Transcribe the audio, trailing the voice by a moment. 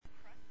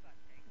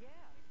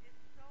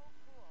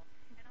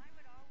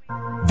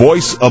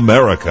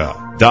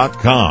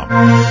voiceamerica.com.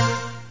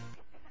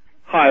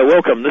 Hi,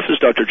 welcome. This is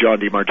Dr. John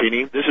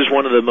DeMartini. This is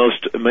one of the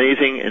most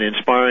amazing and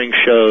inspiring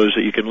shows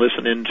that you can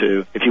listen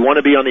into. If you want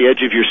to be on the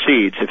edge of your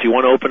seats, if you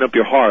want to open up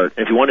your heart,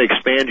 if you want to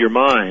expand your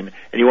mind,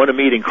 and you want to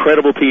meet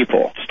incredible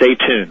people, stay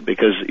tuned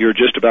because you're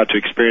just about to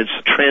experience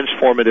a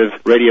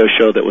transformative radio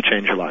show that will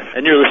change your life.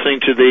 And you're listening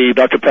to the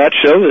Dr. Pat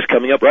Show that's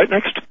coming up right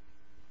next.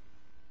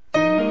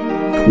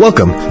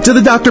 Welcome to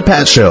the Dr.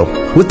 Pat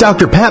Show with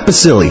Dr. Pat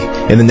Baccili.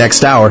 In the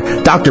next hour,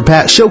 Dr.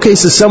 Pat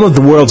showcases some of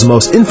the world's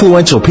most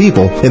influential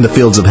people in the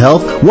fields of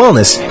health,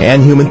 wellness,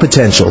 and human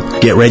potential.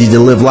 Get ready to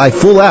live life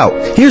full out.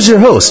 Here's your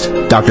host,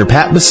 Dr.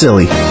 Pat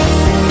Baccili. All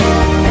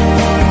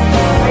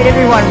right,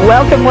 everyone,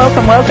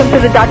 welcome to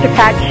the Dr.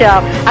 Pat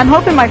Show. I'm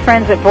hoping my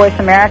friends at Voice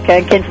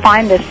America can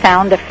find this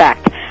sound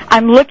effect.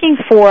 I'm looking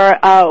for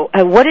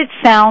what it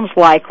sounds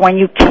like when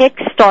you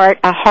kick-start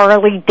a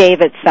Harley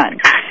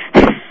Davidson.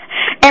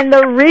 And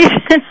the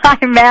reason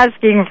I'm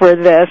asking for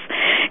this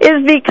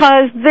is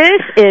because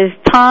this is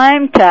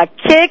time to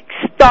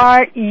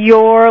kickstart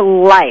your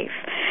life.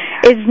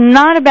 It's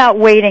not about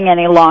waiting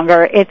any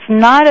longer. It's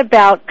not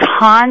about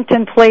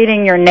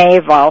contemplating your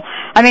navel.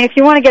 I mean, if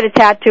you want to get a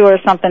tattoo or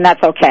something,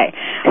 that's okay.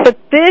 But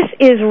this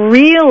is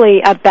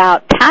really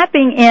about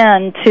tapping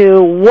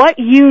into what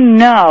you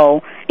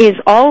know is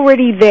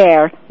already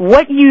there,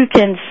 what you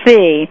can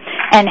see,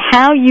 and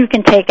how you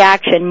can take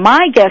action.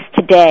 My guest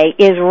today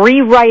is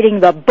rewriting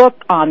the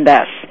book on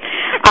this.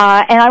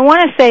 And I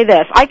want to say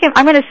this.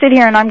 I'm going to sit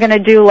here and I'm going to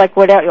do like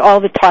what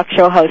all the talk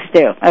show hosts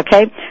do,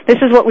 okay?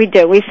 This is what we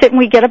do. We sit and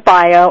we get a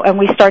bio and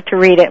we start to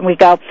read it and we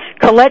go,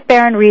 Colette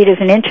Baron-Reid is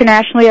an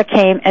internationally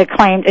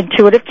acclaimed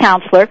intuitive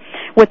counselor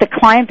with a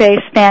client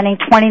base spanning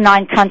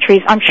 29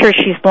 countries. I'm sure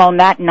she's blown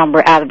that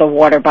number out of the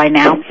water by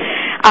now.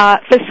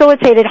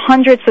 Facilitated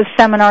hundreds of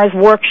seminars,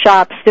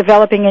 workshops,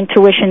 developing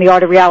intuition, the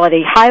art of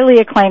reality. Highly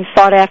acclaimed,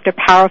 sought-after,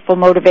 powerful,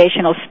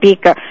 motivational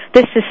speaker.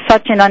 This is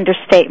such an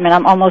understatement.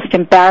 I'm almost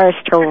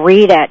embarrassed to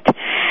read it.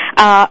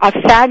 A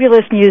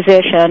fabulous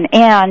musician,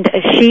 and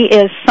she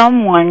is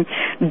someone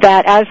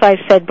that, as I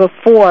said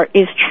before,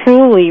 is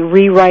truly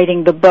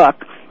rewriting the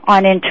book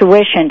on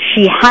intuition.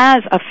 She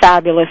has a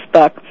fabulous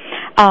book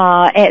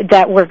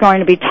that we're going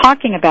to be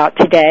talking about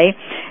today.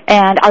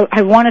 And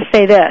I want to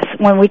say this.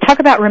 When we talk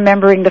about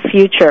remembering the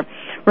future,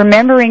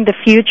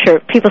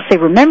 people say,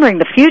 remembering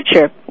the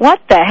future?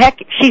 What the heck?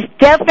 She's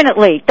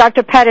definitely,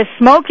 Dr. Pat is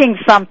smoking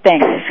something.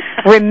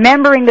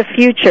 Remembering the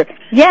future.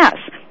 Yes,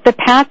 the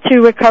path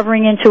to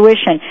recovering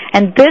intuition.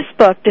 And this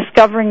book,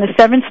 Discovering the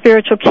 7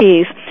 Spiritual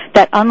Keys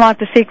that Unlock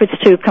the Secrets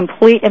to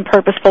Complete and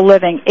Purposeful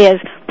Living, is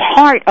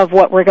part of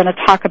what we're going to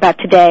talk about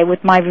today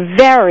with my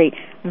very,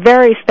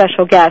 very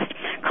special guest,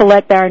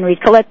 Colette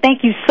Baron-Reid. Colette,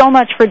 thank you so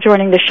much for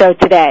joining the show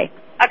today.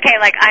 Okay,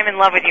 like I'm in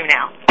love with you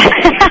now.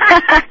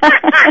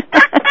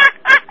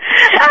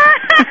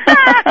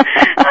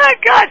 Oh,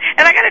 God.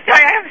 And I got to tell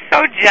you, I am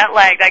so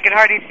jet-lagged, I can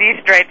hardly see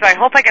straight, so I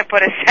hope I can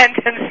put a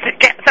sentence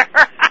together.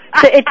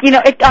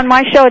 On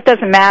my show, it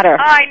doesn't matter.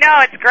 Oh, I know.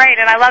 It's great.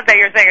 And I love that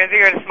you're saying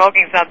you're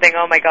smoking something.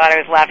 Oh, my God. I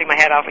was laughing my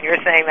head off when you were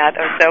saying that.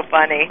 That was so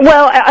funny.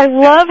 Well, I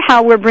love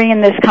how we're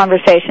bringing this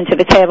conversation to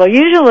the table.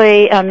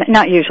 Usually,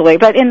 not usually,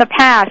 but in the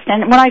past,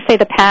 and when I say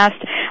the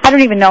past, I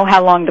don't even know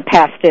how long the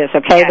past is,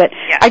 okay? Yes, but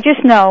yes. I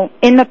just know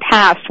in the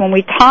past, when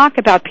we talk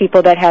about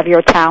people that have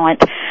your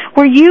talent,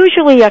 we're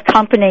usually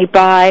accompanied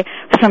by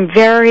some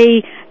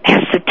very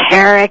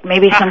esoteric,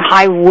 maybe some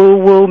high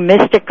woo-woo,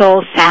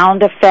 mystical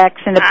sound effects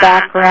in the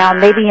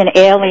background, maybe an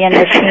alien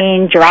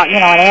machine,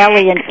 an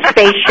alien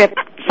spaceship,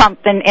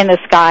 something in the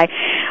sky.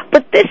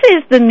 But this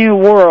is the new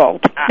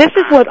world. This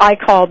is what I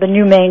call the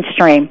new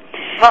mainstream.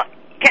 Well,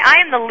 I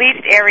am the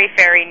least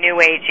airy-fairy,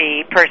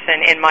 new-agey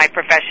person in my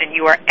profession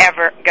you are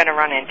ever going to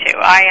run into.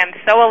 I am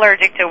so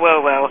allergic to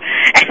woo-woo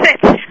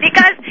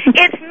because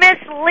it's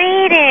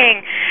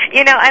misleading,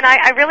 and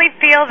I really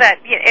feel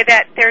that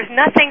there's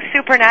nothing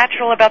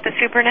supernatural about the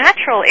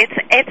supernatural.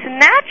 It's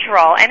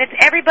natural, and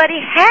everybody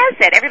has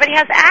it. Everybody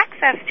has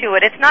access to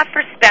it. It's not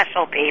for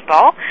special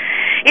people.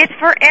 It's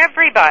for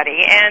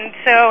everybody, and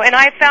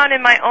I found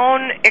in my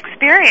own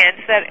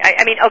experience that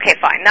okay,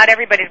 fine, not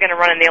everybody's going to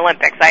run in the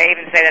Olympics. I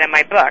even say that in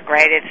my book,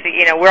 right? It's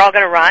we're all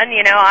going to run.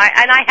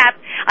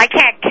 I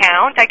can't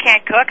count, I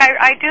can't cook.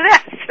 I do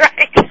this,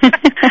 right?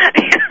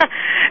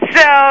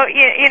 So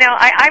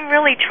I'm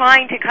really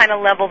trying to kind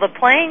of level the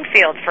playing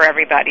field for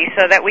everybody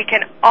so that we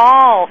can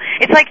all.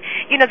 It's like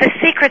the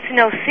secret's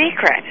no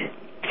secret.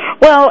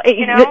 Well,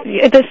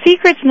 the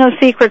secret's no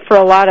secret for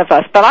a lot of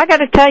us, but I got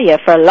to tell you,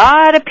 for a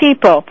lot of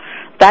people,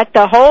 that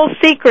the whole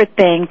secret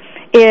thing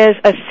is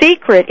a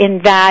secret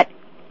in that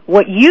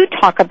what you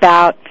talk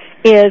about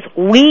is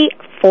we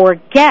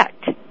forget.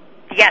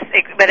 Yes,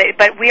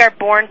 but we are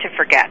born to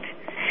forget.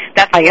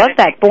 I love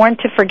that, Born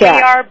to Forget.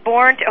 We are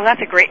born to,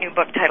 that's a great new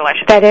book title, I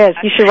should That is.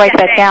 You should write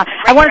that down.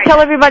 I want to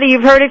tell everybody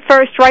you've heard it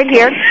first right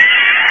here.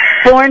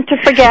 Born to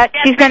Forget.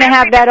 She's going to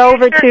have that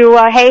over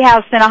to Hay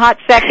House in a hot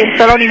second,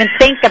 so don't even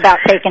think about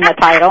taking the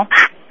title.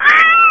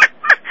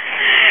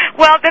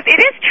 Well, it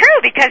is true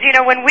because, you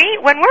know, when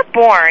we're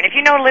born, if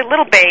you know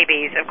little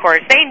babies, of course,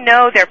 they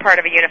know they're part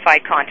of a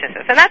unified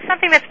consciousness. And that's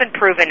something that's been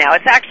proven now.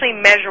 It's actually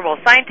measurable.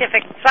 Science has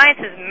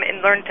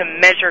learned to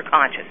measure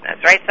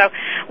consciousness, right? So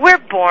we're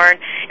born,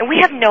 and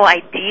we have no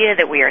idea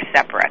that we are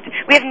separate.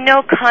 We have no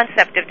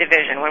concept of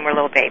division when we're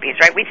little babies,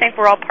 right? We think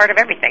we're all part of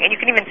everything. And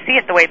you can even see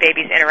it the way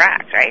babies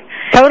interact, right?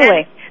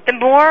 Totally. And the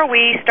more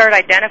we start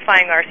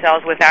identifying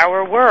ourselves with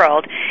our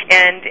world,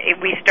 and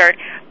we start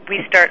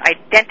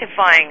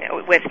identifying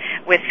with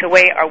the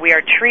way we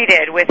are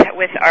treated, with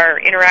our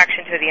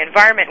interactions with the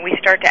environment, we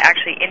start to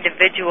actually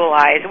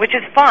individualize, which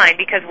is fine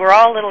because we're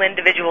all little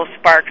individual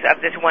sparks of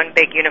this one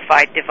big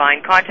unified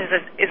divine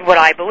consciousness, is what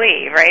I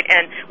believe, right?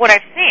 And what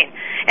I've seen.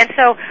 And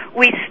so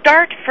we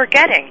start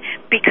forgetting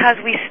because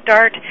we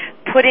start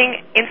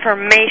putting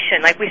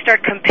information, like we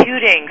start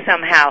computing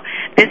somehow.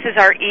 This is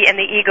our and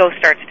the ego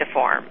starts to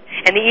form.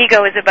 And the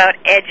ego is about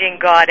edging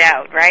God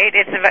out, right?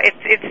 It's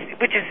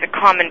which is a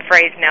common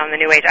phrase now in the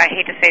New Age. I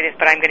hate to say this,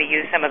 but I'm going to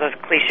use some of those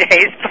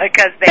cliches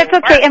because That's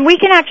okay, and we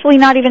can actually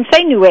not even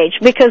say New Age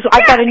because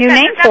I've got a new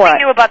name for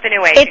it. There's nothing new about the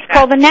New Age. It's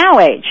called the Now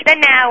Age. The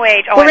Now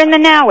Age. Oh, We're in the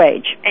Now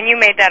Age. And you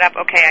made that up.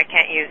 Okay, I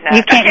can't use that.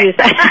 You can't use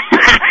that.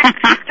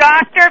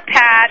 Dr.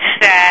 Pat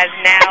says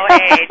Now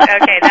Age.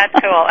 Okay, that's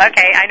cool.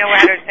 Okay, I know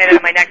how to say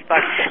that in my next book.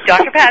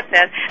 Dr. Pat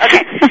says.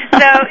 Okay,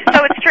 so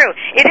it's true.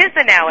 It is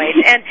the Now Age,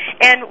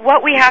 and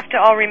what we have to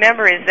all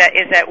remember is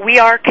that we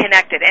are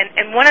connected.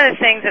 And one of the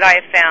things that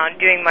I have found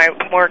doing my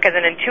work as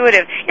an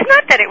intuitive is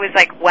not that it was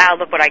like, wow,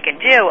 look what I can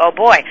do. Oh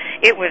boy,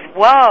 it was,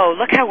 whoa,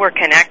 look how we're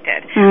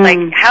connected. Like,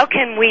 how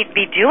can we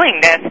be doing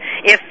this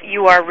if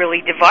you are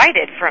really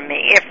divided from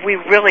me? If we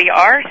really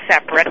are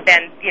separate,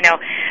 then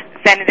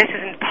this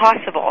isn't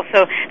possible.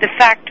 So the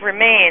fact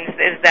remains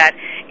is that,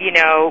 you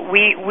know,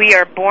 we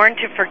are born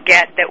to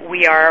forget that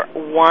we are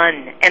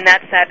one, and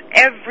that's that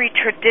every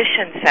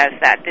tradition says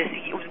that.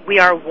 We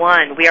are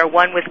one. We are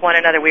one with one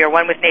another. We are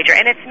one with nature,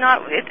 and it's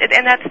not.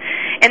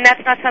 And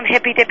that's not some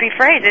hippy dippy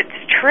phrase.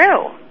 It's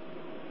true.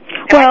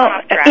 Well,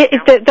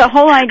 the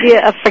whole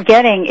idea of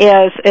forgetting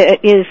is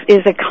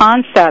a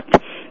concept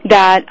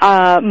that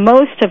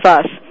most of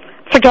us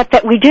forget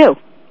that we do.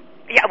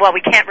 Yeah, well,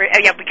 we can't.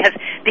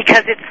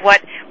 Because it's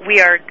what we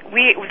are.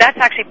 That's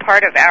actually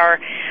part of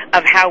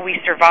how we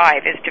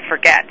survive is to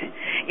forget.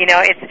 You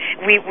know, it's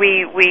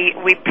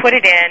we put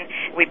it in.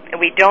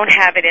 We don't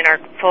have it in our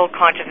full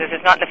consciousness.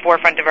 It's not in the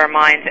forefront of our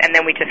minds, and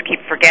then we just keep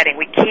forgetting.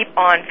 We keep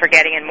on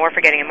forgetting and more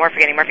forgetting and more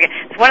forgetting and more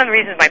forgetting. It's one of the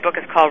reasons my book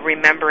is called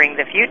Remembering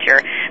the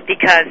Future,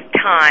 because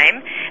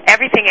time,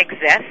 everything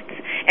exists,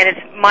 and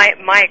it's my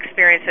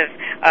experience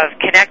of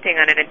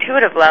connecting on an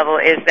intuitive level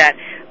is that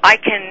I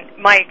can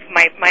my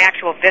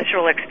actual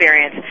visceral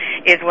experience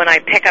is when I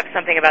pick up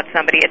something about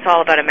somebody, it's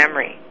all about a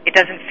memory. It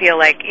doesn't feel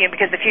like,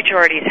 because the future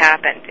already has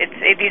happened.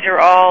 These are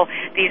all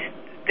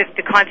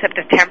the concept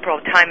of temporal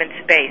time and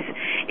space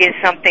is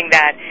something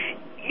that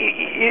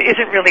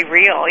isn't really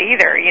real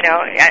either. You know,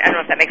 I don't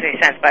know if that makes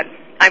any sense, but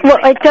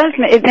it does.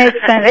 It makes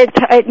sense.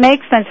 It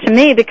makes sense to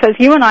me because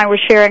you and I was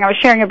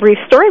sharing a brief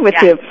story with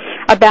you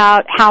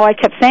about how I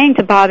kept saying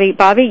to Bobby,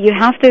 you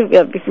have to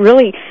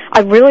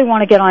I really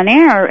want to get on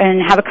air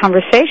and have a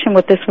conversation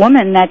with this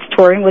woman that's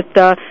touring with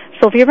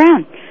Sylvia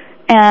Browne.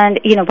 And,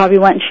 you know, Bobby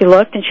went and she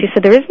looked and she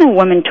said, there is no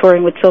woman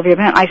touring with Sylvia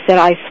Browne. I said,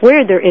 I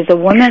swear there is a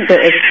woman,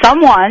 there is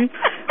someone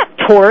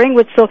touring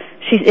with Sylvia.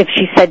 If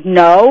she said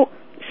no,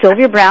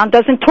 Sylvia Browne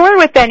doesn't tour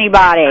with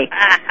anybody.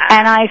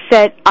 And I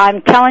said,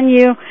 I'm telling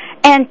you.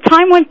 And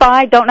time went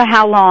by, don't know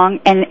how long,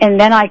 and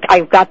then I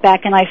got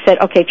back and I said,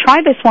 okay, try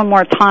this one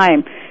more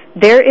time.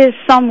 There is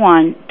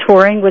someone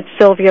touring with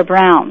Sylvia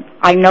Browne.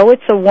 I know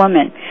it's a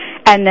woman.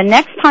 And the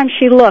next time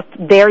she looked,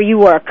 there you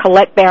were,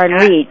 Colette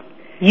Baron-Reid.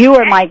 You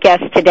are my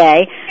guest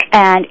today,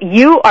 and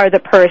you are the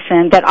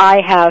person that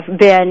I have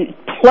been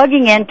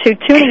plugging into,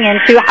 tuning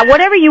into,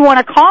 whatever you want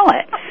to call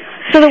it,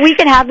 so that we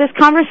can have this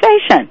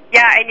conversation.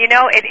 Yeah, and you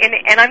know,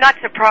 and I'm not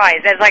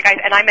surprised.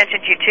 I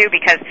mentioned you too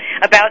because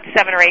about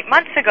 7 or 8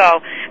 months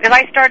ago, because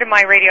I started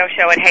my radio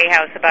show at Hay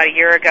House about a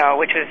year ago,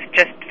 which was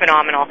just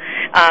phenomenal.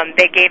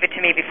 They gave it to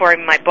me before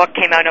my book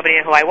came out.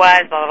 Nobody knew who I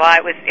was. Blah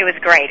blah blah. It was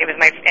great.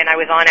 And I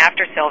was on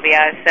after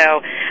Sylvia.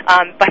 So,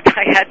 but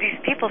I had these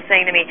people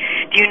saying to me,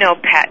 "Do you know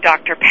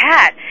Dr.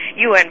 Pat?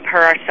 You and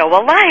her are so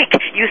alike.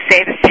 You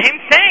say the same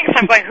things."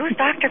 I'm going, "Who's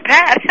Dr.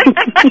 Pat?"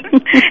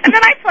 And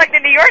then I plugged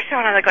into your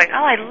show, and I was going,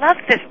 "Oh, I love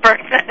this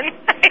person."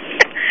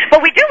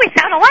 But we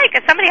sound alike.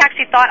 And somebody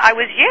actually thought I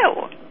was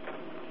you.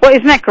 Well,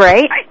 isn't that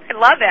great? I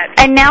love it.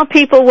 And now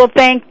people will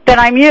think that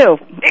I'm you.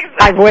 Exactly.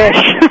 I wish.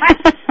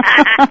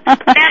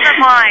 Never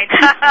mind.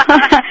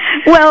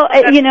 Well,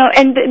 you know,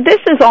 and this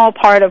is all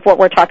part of what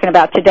we're talking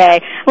about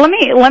today. Let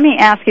me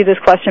ask you this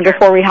question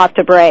before we have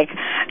to break.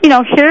 You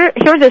know, here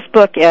this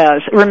book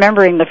is,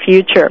 Remembering the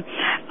Future.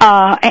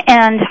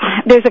 And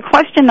there's a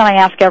question that I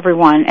ask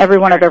everyone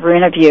I've ever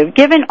interviewed.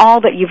 Given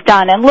all that you've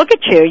done, and look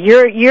at you,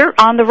 you're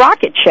on the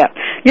rocket ship.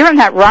 You're on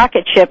that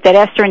rocket ship that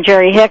Esther and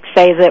Jerry Hicks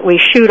say that we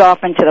shoot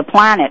off into the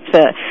planets.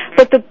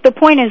 But the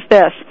point is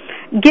this.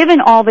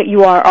 given all that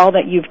you are, all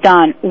that you've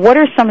done, what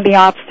are some of the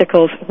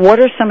obstacles, what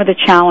are some of the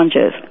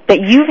challenges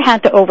that you've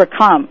had to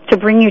overcome to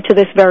bring you to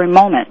this very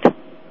moment?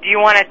 Do you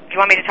want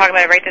me to talk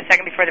about it right this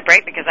second before the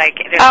break? Because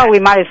we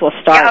might as well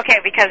start. Yeah, okay,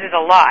 because there's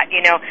a lot.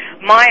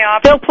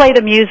 They'll play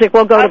the music.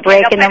 We'll go to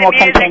break, and then we'll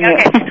continue.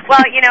 Okay.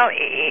 Well,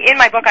 in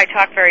my book, I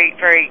talk very,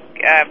 very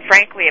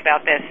frankly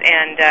about this.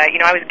 And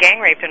I was gang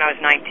raped when I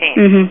was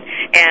 19,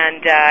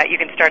 and you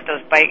can start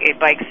those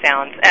bike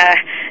sounds. I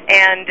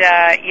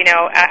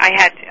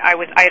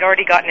had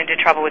already gotten into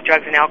trouble with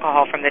drugs and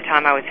alcohol from the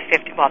time I was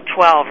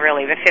 12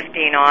 really, but 15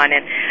 on,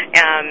 and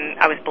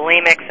I was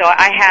bulimic. So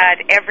I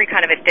had every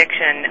kind of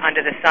addiction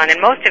under the sun,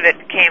 and most of it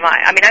came,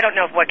 I don't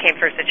know what came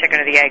first, the chicken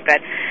or the egg, but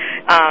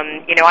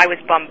I was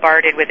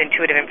bombarded with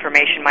intuitive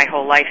information my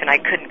whole life, and I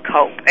couldn't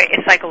cope.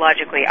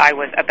 Psychologically, I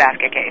was a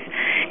basket case.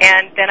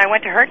 And then I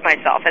went to hurt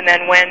myself, and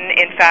then when,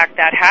 in fact,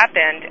 that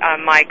happened,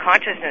 my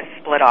consciousness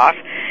split off,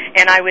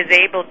 and I was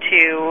able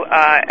to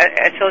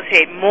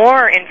associate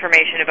more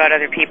information about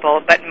other people,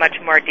 but much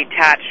more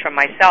detached from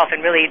myself,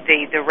 and really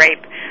the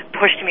rape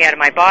pushed me out of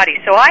my body.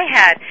 So I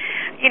had,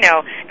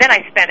 then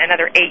I spent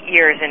another 8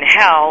 years in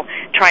hell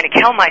trying to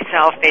kill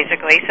myself,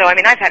 basically. So,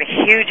 I've had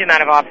a huge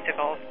amount of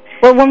obstacles.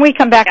 Well, when we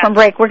come back from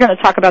break, we're going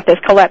to talk about this,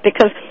 Colette,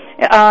 because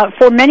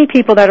for many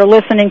people that are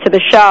listening to the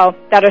show,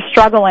 that are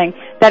struggling,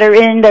 that are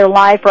in their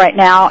life right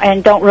now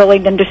and don't really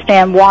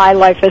understand why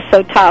life is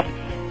so tough,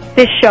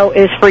 this show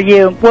is for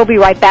you. We'll be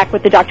right back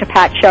with the Dr.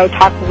 Pat Show,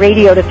 talk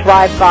radio to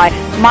thrive by.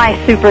 My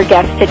super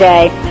guest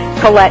today,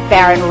 Colette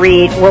Baron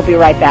Reid. We'll be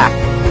right back.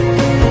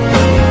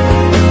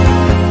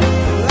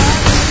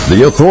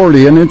 The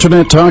authority in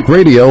Internet Talk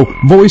Radio,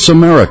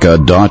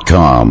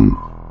 VoiceAmerica.com.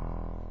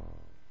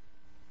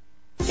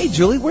 Hey,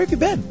 Julie, where have you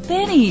been?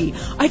 Benny,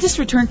 I just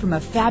returned from a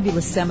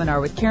fabulous seminar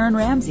with Karen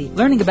Ramsey,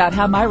 learning about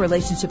how my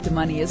relationship to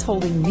money is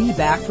holding me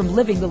back from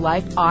living the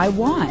life I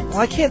want. Well,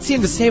 I can't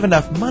seem to save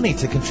enough money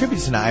to contribute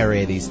to an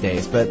IRA these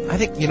days, but I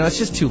think, it's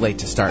just too late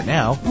to start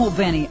now. Well,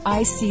 Benny,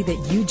 I see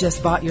that you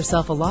just bought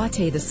yourself a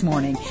latte this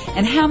morning.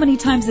 And how many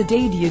times a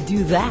day do you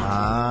do that?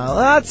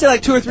 I'd say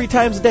like 2 or 3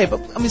 times a day,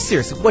 but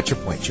seriously, what's your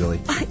point,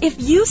 Julie?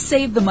 If you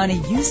save the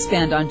money you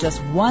spend on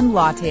just one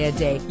latte a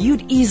day,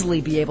 you'd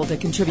easily be able to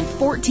contribute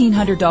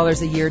 $1,400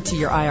 a year to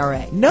your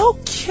IRA. No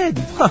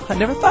kidding. I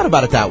never thought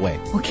about it that way.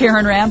 Well,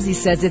 Karen Ramsey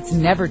says it's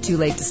never too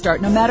late to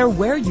start, no matter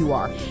where you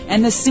are.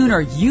 And the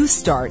sooner you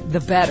start, the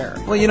better.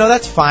 Well,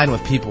 that's fine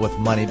with people with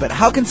money, but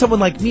how can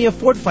someone like me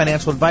afford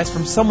financial advice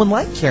from someone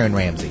like Karen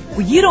Ramsey? Well,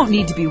 you don't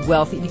need to be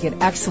wealthy to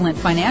get excellent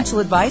financial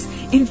advice.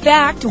 In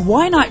fact,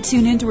 why not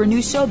tune into her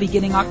new show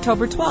beginning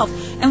October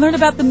 12th and learn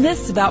about the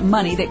myths about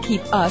money that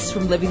keep us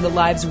from living the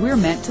lives we're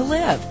meant to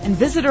live? And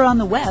visit her on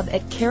the web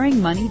at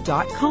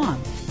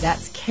caringmoney.com.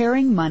 That's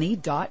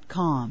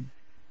caringmoney.com.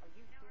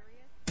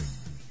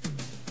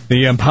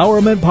 The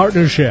Empowerment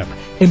Partnership,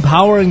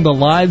 empowering the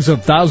lives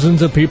of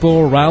thousands of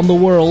people around the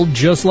world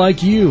just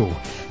like you.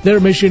 Their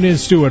mission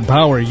is to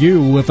empower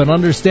you with an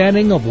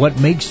understanding of what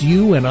makes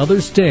you and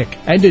others tick,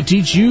 and to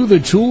teach you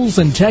the tools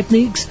and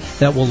techniques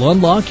that will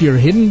unlock your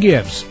hidden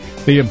gifts.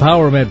 The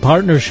Empowerment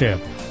Partnership.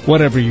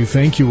 Whatever you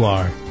think you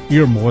are,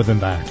 you're more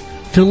than that.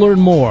 To learn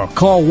more,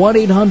 call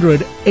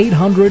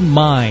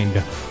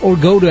 1-800-800-MIND or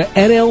go to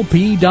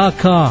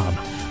NLP.com.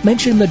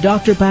 Mention the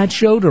Dr. Pat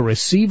Show to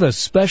receive a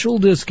special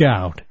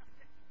discount.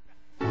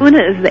 Huna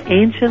is the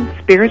ancient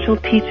spiritual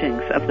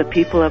teachings of the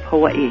people of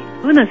Hawaii.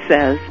 Huna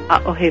says,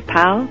 "A'ohe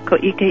pau,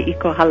 ko'ike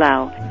iko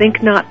halau."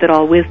 Think not that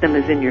all wisdom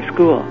is in your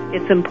school.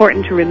 It's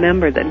important to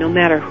remember that no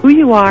matter who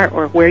you are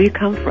or where you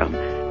come from,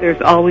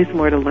 there's always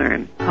more to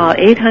learn. Call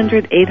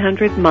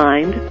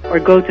 800-800-MIND or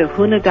go to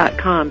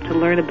Huna.com to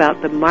learn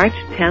about the March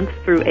 10th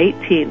through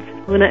 18th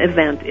Huna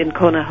event in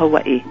Kona,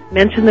 Hawaii.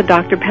 Mention the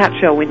Dr. Pat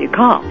Show when you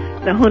call.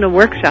 The Huna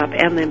Workshop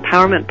and the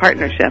Empowerment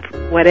Partnership.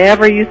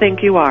 Whatever you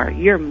think you are,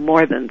 you're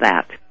more than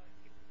that.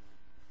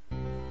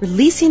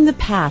 Releasing the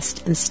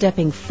past and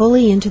stepping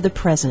fully into the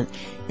present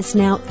is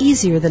now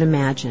easier than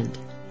imagined.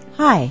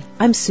 Hi,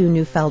 I'm Sue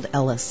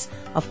Neufeld-Ellis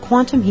of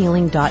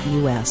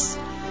QuantumHealing.us.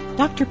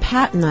 Dr.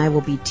 Pat and I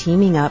will be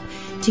teaming up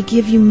to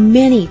give you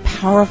many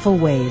powerful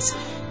ways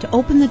to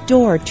open the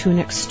door to an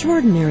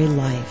extraordinary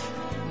life.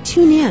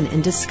 Tune in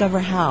and discover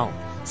how,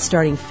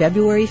 starting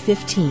February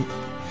 15th.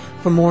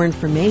 For more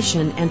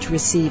information and to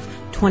receive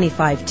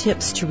 25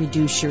 tips to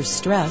reduce your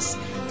stress,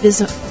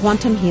 visit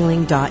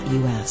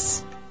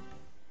QuantumHealing.us.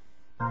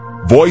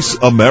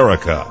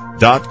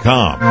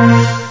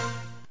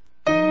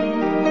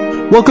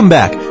 VoiceAmerica.com. Welcome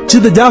back to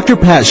the Dr.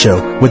 Pat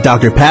Show with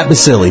Dr. Pat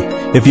Baccili.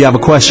 If you have a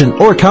question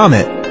or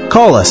comment,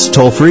 call us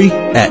toll-free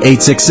at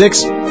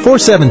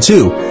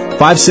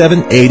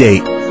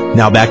 866-472-5788.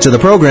 Now back to the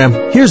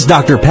program. Here's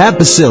Dr. Pat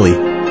Baccili.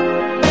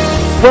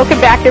 Welcome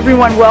back,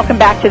 everyone. Welcome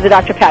back to the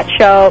Dr. Pat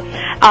Show.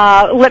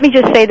 Let me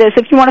just say this.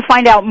 If you want to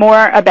find out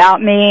more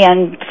about me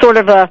and sort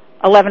of a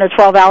 11 or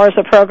 12 hours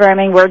of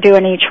programming we're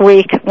doing each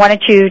week. Why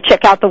don't you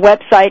check out the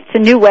website? It's a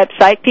new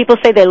website. People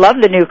say they love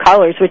the new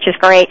colors, which is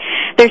great.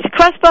 There's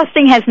crust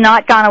busting has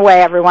not gone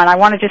away, everyone. I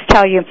want to just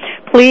tell you,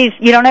 please,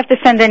 you don't have to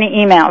send any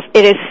emails.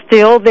 It is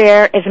still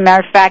there. As a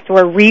matter of fact,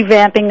 we're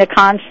revamping the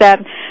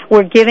concept.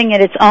 We're giving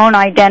it its own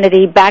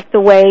identity back the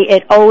way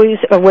it always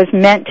was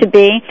meant to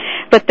be.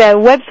 But the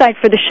website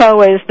for the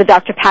show is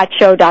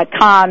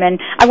thedrpatshow.com, and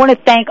I want to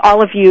thank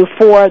all of you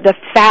for the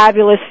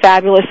fabulous,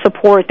 fabulous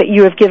support that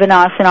you have given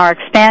us in our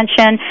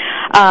expansion.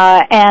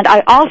 And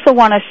I also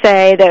want to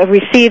say that I've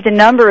received a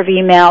number of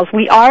emails.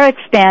 We are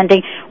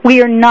expanding.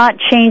 We are not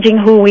changing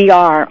who we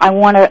are. I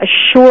want to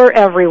assure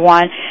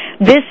everyone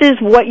this is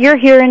what you're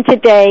hearing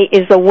today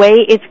is the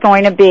way it's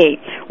going to be.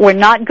 We're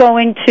not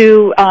going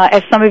to,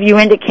 as some of you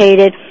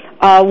indicated,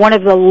 one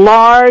of the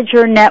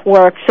larger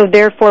networks, so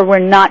therefore we're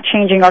not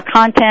changing our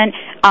content.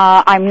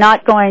 I'm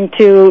not going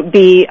to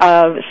be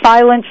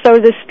silent, so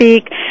to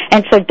speak,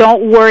 and so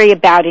don't worry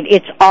about it.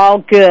 It's all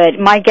good.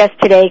 My guest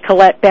today,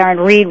 Colette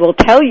Baron-Reid, will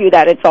tell you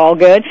that it's all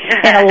good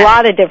in a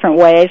lot of different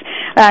ways.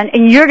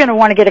 And you're going to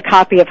want to get a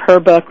copy of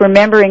her book,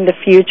 Remembering the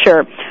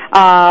Future,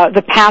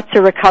 The Path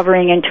to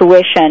Recovering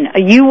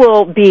Intuition. You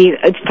will be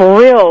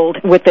thrilled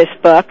with this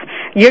book.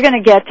 You're going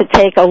to get to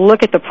take a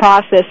look at the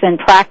process and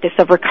practice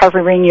of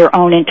recovering your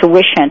own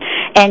intuition,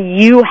 and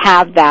you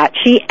have that.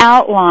 She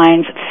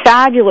outlines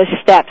fabulous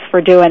steps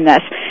for doing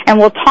this, and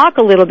we'll talk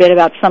a little bit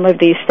about some of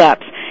these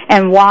steps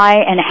and why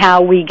and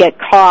how we get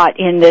caught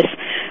in this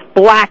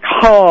black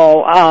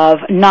hole of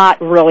not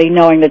really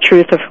knowing the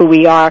truth of who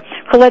we are.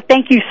 Colette,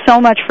 thank you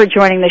so much for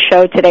joining the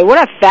show today. What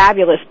a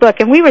fabulous book.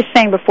 And we were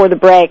saying before the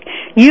break,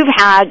 you've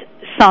had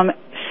some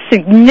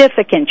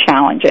significant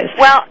challenges.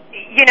 Well,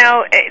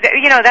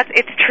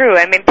 it's true.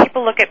 I mean,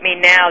 people look at me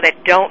now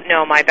that don't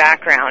know my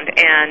background,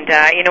 and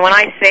when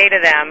I say to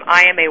them,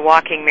 I am a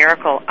walking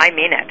miracle, I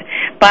mean it.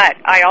 But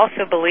I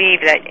also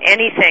believe that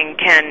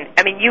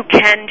you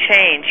can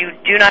change. You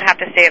do not have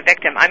to stay a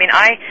victim. I mean,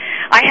 I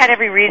had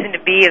every reason to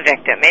be a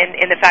victim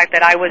in the fact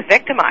that I was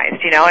victimized.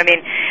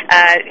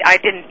 I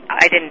didn't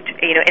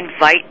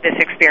invite this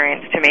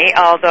experience to me.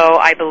 Although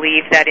I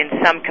believe that in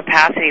some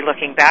capacity,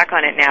 looking back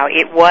on it now,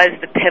 it was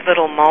the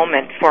pivotal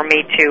moment for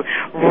me to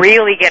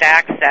really get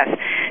access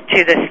to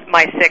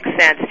my sixth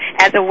sense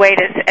as a way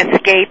to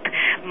escape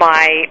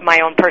my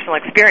own personal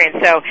experience.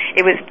 So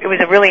it was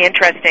a really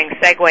interesting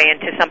segue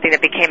into something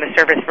that became a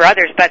service for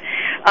others. But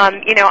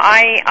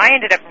I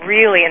ended up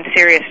really in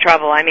serious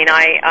trouble. I mean,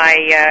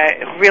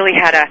 I really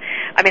had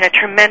a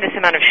tremendous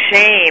amount of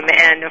shame,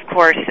 and of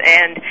course,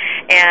 and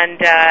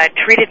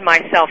treated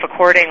myself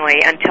accordingly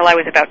until I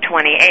was about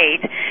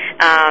 28.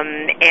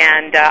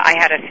 I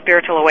had a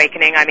spiritual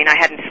awakening. I mean, I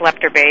hadn't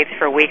slept or bathed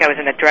for a week. I was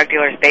in a drug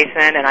dealer's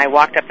basement, and I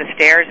walked up the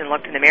stairs and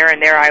looked in the mirror,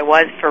 and there I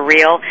was for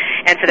real.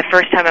 And for the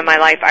first time in my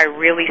life, I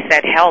really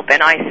said help.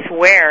 And I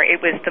swear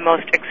it was the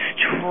most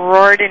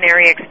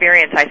extraordinary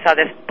experience. I saw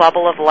this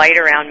bubble of light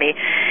around me,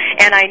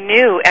 and I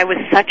knew it was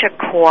such a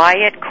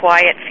quiet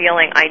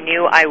feeling. I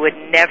knew I would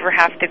never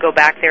have to go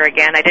back there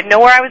again. I didn't know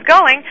where I was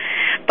going,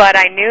 but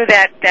I knew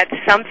that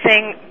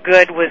something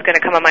good was going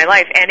to come in my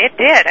life, and it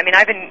did. I mean,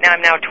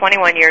 I'm now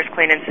 21 years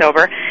clean and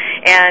sober,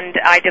 and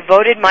I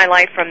devoted my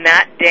life from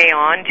that day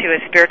on to a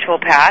spiritual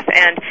path,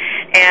 and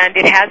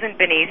it hasn't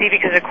been easy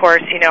because, of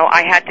course,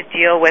 I had to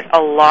deal with a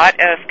lot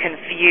of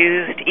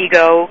confused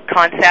ego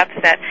concepts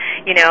that,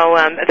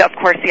 of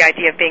course, the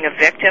idea of being a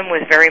victim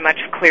was very much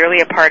clearly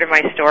a part of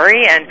my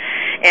story, and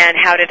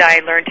how did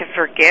I learn to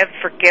forgive?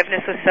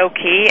 Forgiveness was so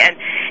key,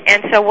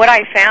 and so what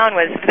I found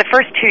was the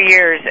first 2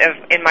 years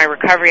in my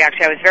recovery,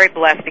 actually, I was very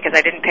blessed because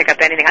I didn't pick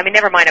up anything. I mean,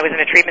 never mind, I was in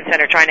a treatment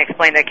center trying to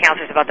explain to the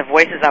counselors about the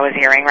voices I was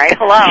hearing, right?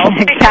 Hello.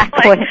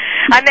 Exactly.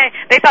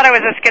 They thought I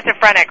was a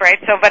schizophrenic, right?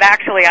 So, but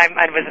actually I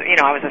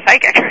was a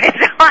psychic, right?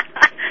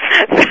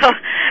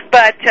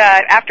 But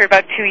after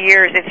about 2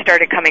 years, it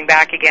started coming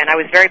back again. I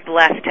was very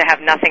blessed to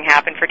have nothing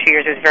happen for 2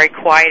 years. It was very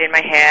quiet in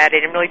my head. I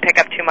didn't really pick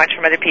up too much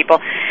from other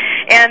people.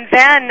 And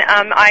then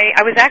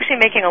I was actually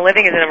making a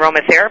living as an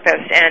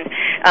aromatherapist, and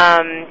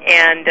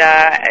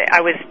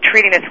I was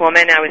treating this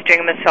woman. I was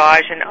doing a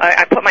massage, and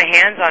I put my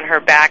hands on her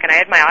back, and I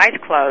had my eyes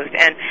closed,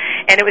 and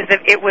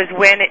it was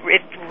when it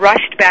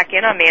rushed back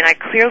in on me, and I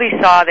clearly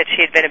saw that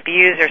she had been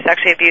abused or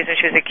sexually abused when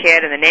she was a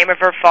kid, and the name of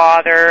her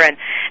father and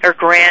her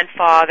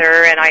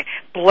grandfather, and I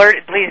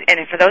blurted, please, and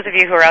for those of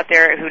you who are out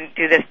there who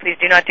do this, please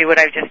do not do what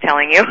I was just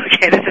telling you.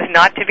 Okay, this is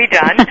not to be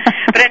done.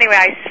 But anyway,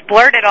 I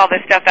splurted all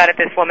this stuff out at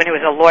this woman who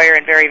was a lawyer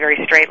and very, very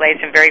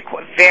straight-laced and very,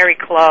 very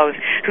close,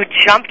 who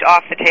jumped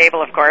off the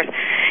table, of course,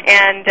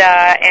 and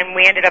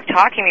we ended up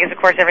talking because, of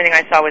course, everything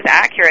I saw was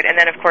accurate, and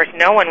then, of course,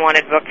 no one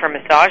wanted to book for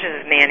massages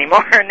with me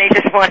anymore, and they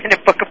just wanted to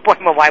book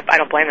appointment. Well, I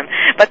don't blame them,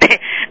 but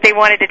they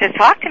wanted to just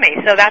talk to me.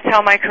 So that's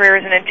how my career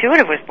as an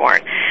intuitive was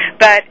born.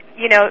 But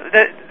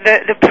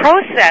the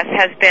process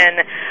has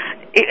been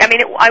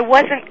I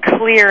wasn't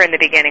clear in the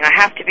beginning. I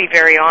have to be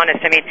very honest.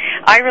 I mean,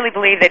 I really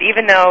believe that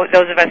even though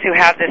those of us who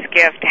have this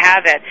gift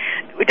have it,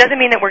 it doesn't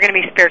mean that we're going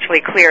to be spiritually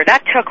clear.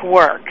 That took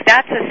work.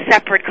 That's a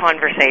separate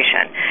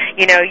conversation.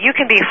 You know, you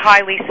can be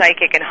highly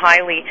psychic and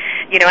highly,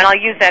 you know, and I'll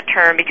use that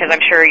term because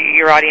I'm sure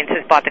your audience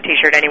has bought the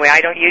T-shirt anyway.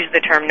 I don't use the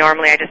term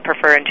normally. I just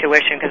prefer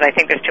intuition because I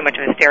think there's too much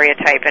of a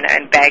stereotype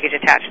and baggage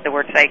attached to the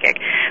word psychic.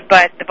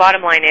 But the bottom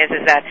line is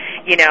that,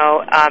 you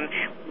know,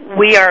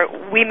 we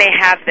may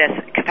have this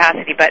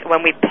capacity, but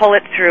when we pull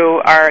it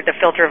through the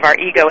filter of our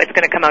ego, it's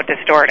going to come out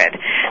distorted.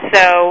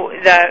 So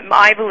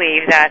I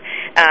believe that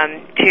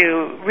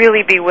to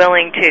really be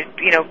willing to,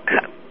 you know,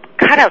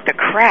 cut out the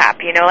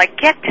crap, you know, like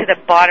get to the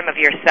bottom of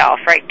yourself,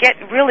 right?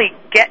 Really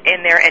get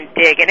in there and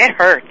dig, and it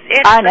hurts.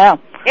 I know.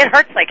 It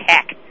hurts like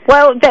heck.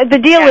 Well, the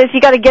deal is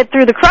you got to get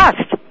through the crust.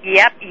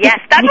 Yep, yes,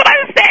 that's what I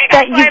was saying.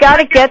 That you got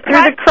to get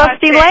through the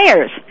crusty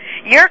layers.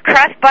 Your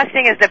crust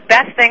busting is the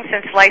best thing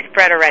since sliced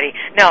bread already.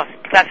 No,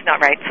 that's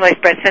not right.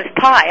 Sliced bread since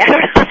pie. I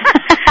don't know.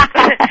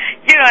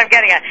 You know what I'm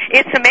getting at.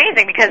 It's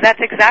amazing because that's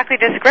exactly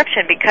the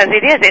description, because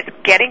it is. It's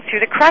getting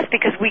through the crust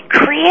because we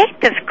create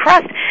this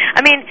crust.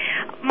 I mean,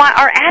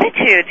 our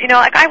attitudes, you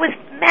know, like I was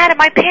mad at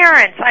my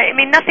parents. I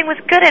mean, nothing was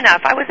good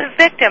enough. I was a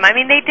victim. I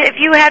mean, if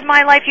you had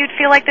my life, you'd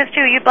feel like this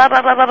too. You'd blah,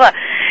 blah, blah, blah, blah.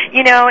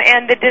 You know,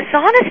 and the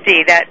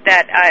dishonesty that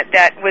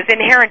was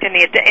inherent in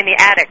the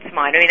addict's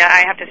mind. I mean,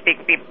 I have to speak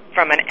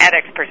from an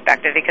addict's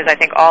perspective because I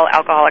think all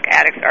alcoholic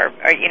addicts are,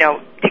 you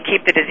know, to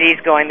keep the disease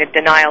going, the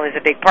denial is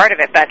a big part of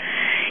it. But,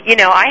 you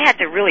know, I had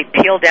to really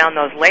peel down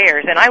those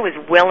layers, and I was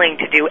willing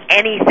to do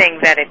anything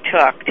that it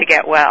took to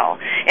get well.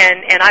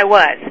 And I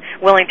was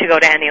willing to go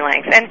to any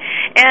lengths.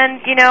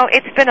 And you know,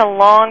 it's been a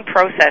long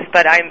process,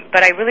 but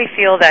I really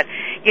feel that,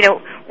 you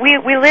know, we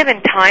live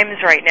in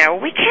times right now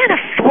we can't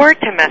afford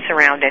to mess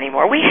around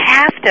anymore. We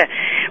have to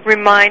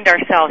remind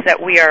ourselves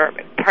that we are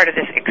part of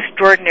this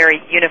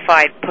extraordinary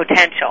unified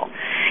potential,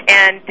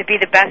 and to be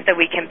the best that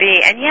we can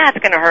be. And yeah, it's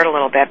going to hurt a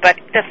little bit, but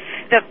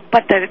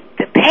the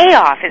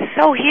payoff is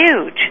so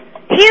huge.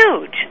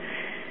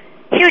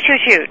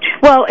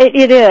 Well,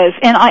 it is,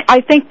 and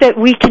I think that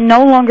we can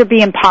no longer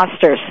be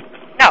imposters.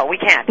 No, we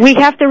can't. We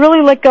have to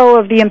really let go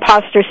of the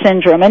imposter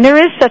syndrome, and there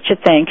is such a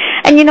thing.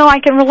 And, you know, I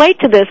can relate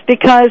to this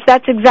because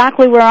that's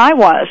exactly where I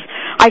was.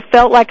 I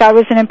felt like I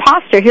was an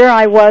imposter. Here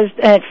I was,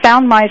 and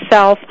found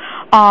myself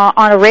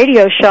on a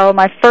radio show.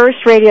 My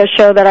first radio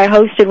show that I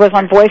hosted was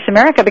on Voice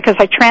America because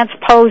I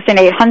transposed an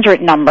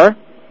 800 number.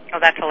 Oh,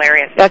 that's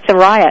hilarious. That's a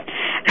riot.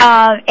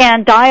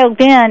 And dialed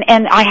in,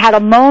 and I had a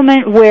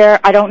moment where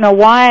I don't know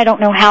why, I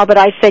don't know how, but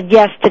I said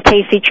yes to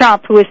Tacey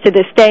Trump, who is to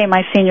this day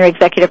my senior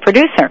executive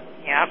producer.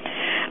 Yep.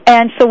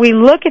 And so we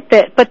look at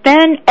this, but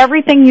then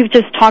everything you've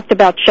just talked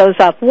about shows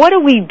up. What do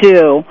we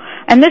do?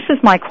 And this is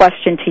my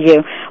question to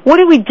you. What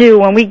do we do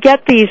when we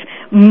get these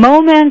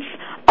moments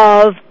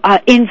of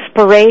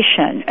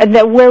inspiration,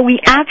 where we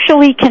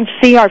actually can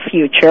see our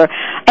future,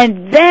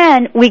 and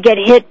then we get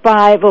hit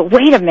by, but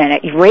wait a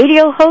minute,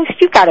 radio host,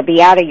 you've got to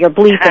be out of your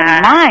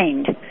bleeping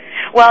mind.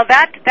 Well,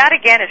 that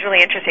again is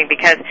really interesting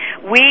because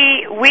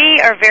we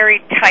are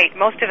very tight.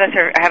 Most of us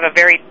have a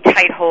very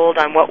tight hold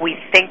on what we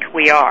think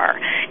we are,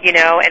 you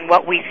know, and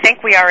what we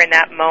think we are in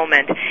that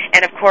moment.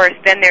 And of course,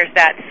 then there's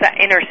that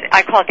inner,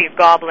 I call it the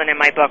goblin in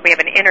my book. We have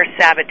an inner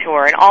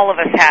saboteur, and all of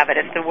us have it.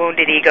 It's the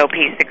wounded ego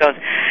piece that goes,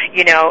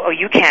 you know, oh,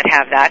 you can't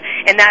have that,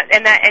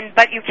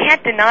 but you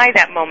can't deny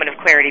that moment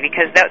of clarity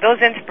because those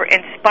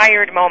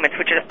inspired moments,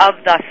 which is of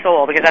the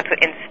soul, because that's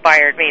what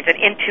inspired means. And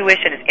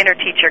intuition is inner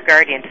teacher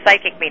guardian.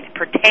 Psychic means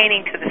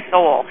pertaining to the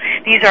soul.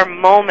 These are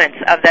moments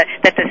of that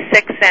the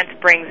sixth sense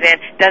brings in.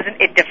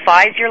 It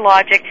defies your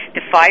logic,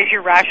 defies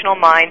your rational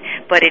mind,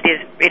 but it is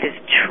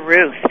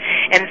truth.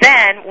 And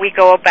then we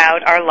go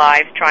about our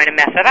lives trying to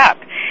mess it up.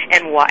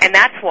 And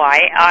that's why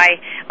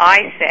I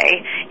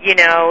say, you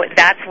know,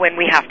 that's when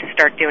we have to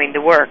start doing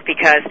the work,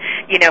 because,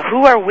 you know,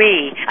 who are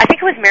we? I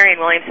think it was Marianne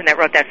Williamson that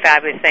wrote that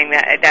fabulous thing,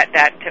 that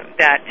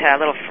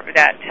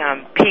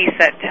piece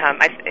that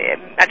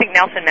I think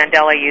Nelson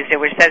Mandela used it,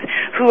 which says,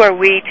 who are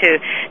we to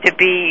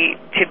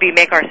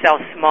make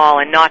ourselves small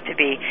and not to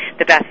be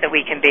the best that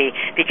we can be?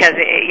 Because,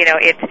 you know,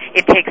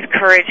 it takes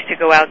courage to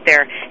go out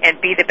there and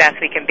be the best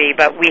we can be,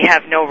 but we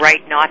have no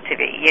right not to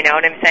be. You know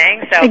what I'm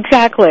saying? So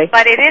exactly.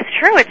 But it is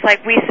true. It's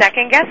like we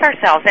second guess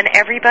ourselves, and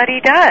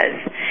everybody does.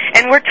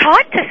 And we're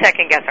taught to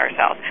second guess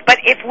ourselves. But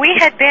if we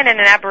had been in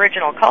an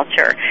Aboriginal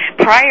culture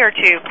prior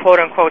to quote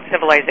unquote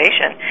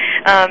civilization,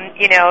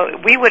 you know,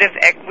 we would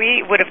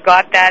have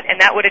got that, and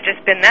that would have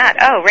just been that.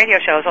 Oh, radio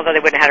shows, although they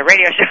wouldn't have had a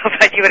radio show,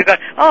 but you would have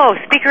gone, oh,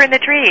 speaker in the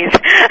trees.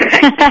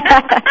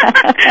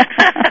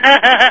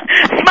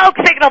 Smoke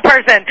signal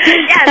person.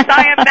 Yes,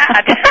 I am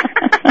that.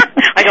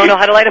 I don't know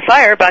how to light a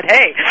fire, but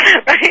hey.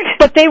 Right?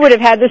 But they would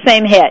have had the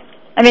same hit.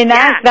 I mean,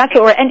 that's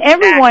what we're, and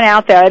everyone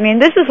out there, I mean,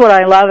 this is what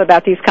I love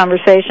about these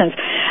conversations.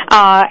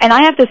 And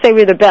I have to say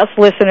we're the best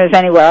listeners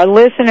anywhere. Our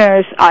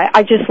listeners,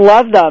 I just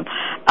love them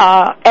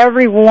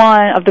every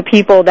one of the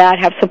people that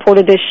have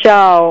supported this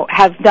show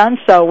have done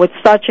so with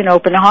such an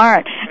open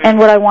heart. And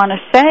what I want to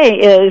say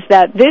is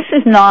that this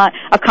is not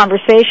a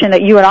conversation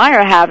that you and I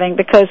are having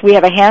because we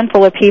have a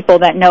handful of people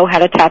that know how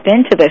to tap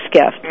into this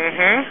gift.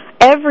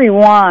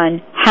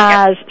 Everyone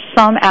has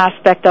some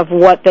aspect of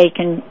what they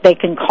can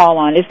call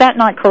on. Is that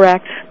not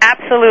correct?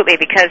 Absolutely,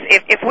 because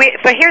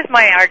so here's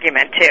my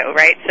argument too,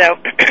 right? So,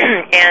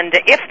 and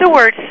if the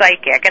word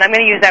psychic, and I'm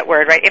going to use that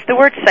word, right? If the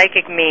word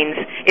psychic means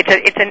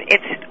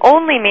its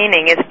only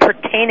meaning is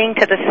pertaining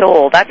to the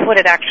soul, that's what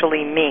it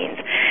actually means.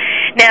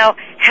 Now,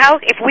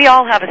 if we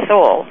all have a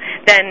soul,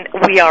 then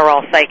we are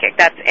all psychic.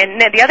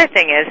 And the other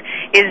thing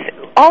is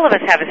all of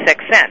us have a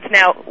sixth sense.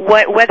 Now,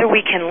 whether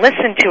we can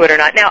listen to it or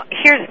not. Now,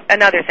 here's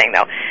another thing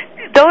though.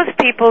 Those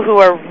people who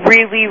are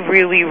really,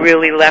 really,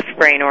 really left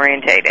brain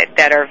orientated,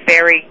 that are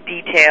very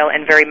detail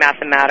and very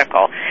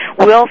mathematical,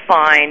 will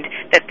find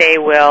that they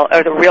will,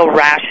 or the real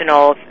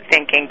rational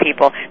thinking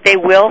people, they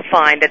will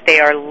find that they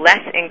are less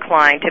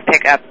inclined to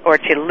pick up or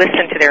to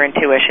listen to their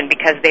intuition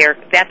because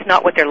that's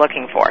not what they're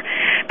looking for.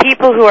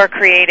 People who are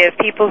creative,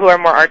 people who are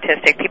more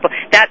artistic,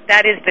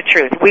 that is the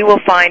truth. We will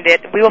find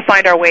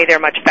our way there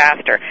much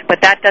faster.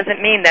 But that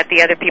doesn't mean that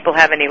the other people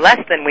have any less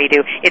than we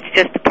do. It's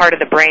just the part of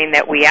the brain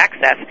that we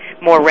access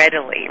more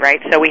readily, right?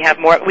 So we have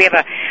a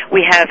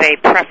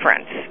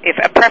preference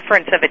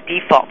of a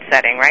default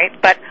setting, right?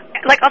 But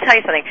like, I'll tell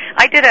you something.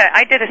 I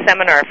did a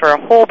seminar for a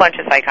whole bunch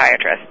of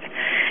psychiatrists,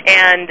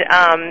 and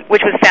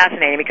which was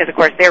fascinating because, of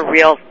course, they're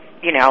real.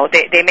 You know,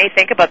 they may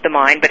think about the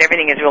mind, but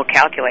everything is real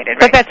calculated,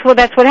 right? But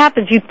that's what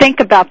happens. You think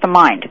about the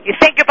mind. You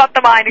think about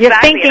the mind,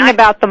 exactly. You're thinking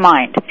about the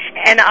mind.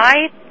 And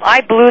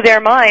I blew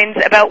their minds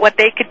about what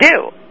they could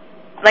do.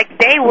 Like,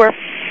 they were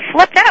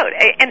flipped out.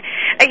 And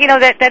you know,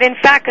 that in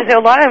fact, because a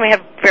lot of them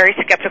have very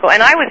skeptical,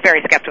 and I was very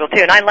skeptical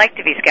too, and I like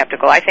to be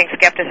skeptical. I think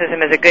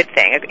skepticism is a good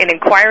thing. An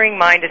inquiring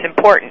mind is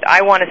important.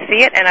 I want to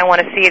see it, and I want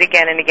to see it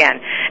again and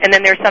again. And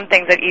then there's some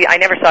things that I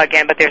never saw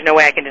again, but there's no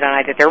way I can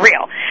deny that they're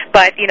real.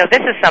 But, you know,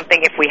 this is something,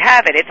 if we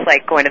have it, it's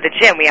like going to the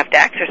gym. We have to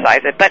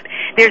exercise it. But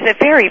there's a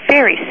very,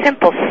 very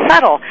simple,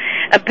 subtle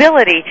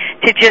ability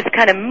to just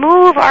kind of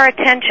move our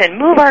attention,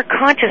 move our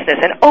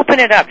consciousness, and open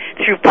it up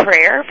through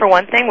prayer, for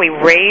one thing. We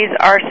raise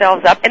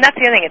ourselves up. And that's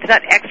the other thing. It's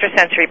not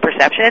extrasensory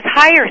perception. It's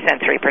higher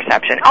sensory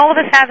perception. All of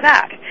us have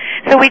that.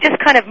 So we just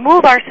kind of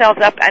move ourselves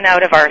up and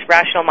out of our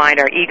rational mind,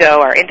 our ego,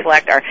 our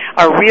intellect, our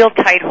real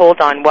tight hold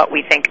on what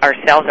we think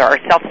ourselves are, our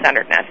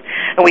self-centeredness.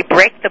 And we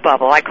break the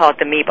bubble. I call it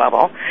the me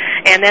bubble.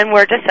 And then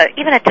we're just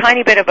even a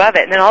tiny bit above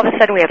it. And then all of a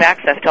sudden we have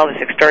access to all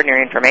this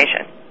extraordinary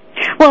information.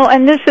 Well,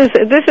 and this is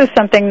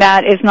something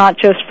that is not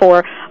just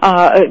for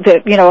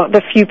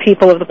the few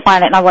people of the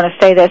planet. And I want to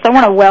say this: I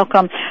want to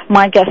welcome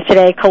my guest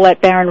today, Colette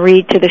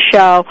Baron-Reid, to the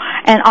show,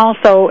 and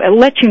also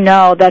let you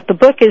know that the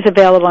book is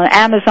available on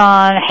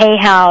Amazon, Hay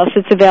House.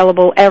 It's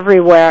available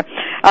everywhere.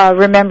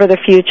 Remember the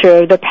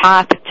Future: The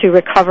Path to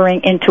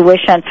Recovering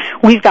Intuition.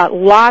 We've got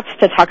lots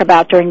to talk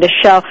about during the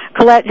show.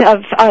 Colette,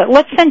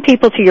 let's send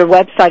people to your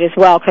website as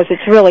well because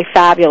it's really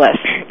fabulous.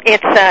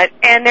 It's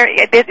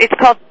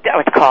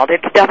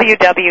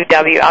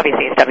www.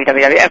 Obviously, it's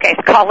www. Okay,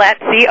 it's Colette,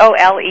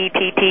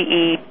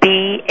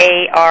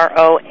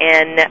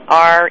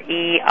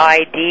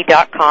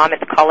 COLETTEBARONREID.com.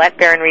 It's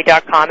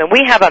ColetteBaronReid.com, and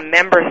we have a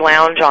members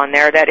lounge on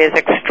there that is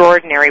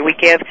extraordinary. We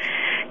give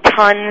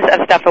tons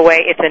of stuff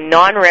away. It's a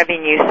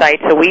non-revenue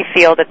site, so we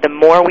feel that the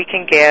more we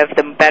can give,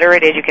 the better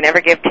it is. You can never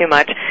give too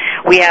much.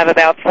 We have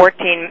about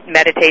 14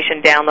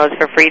 meditation downloads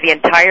for free. The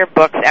entire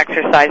book's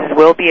exercises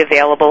will be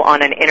available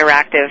on an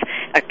interactive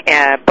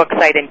book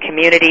site and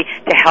community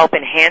to help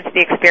enhance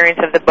the experience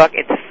of the book.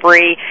 It's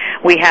free.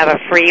 We have a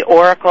free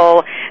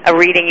oracle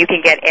reading you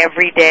can get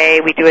every day.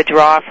 We do a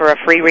draw for a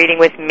free reading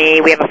with me.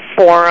 We have a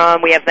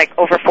forum. We have like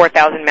over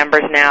 4,000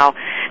 members now,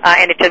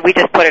 and we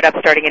just put it up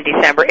starting in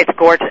December. It's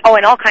gorgeous. Oh,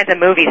 and all kinds of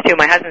movies too.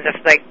 My husband's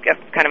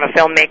kind of a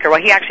filmmaker.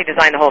 Well, he actually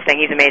designed the whole thing.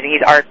 He's amazing.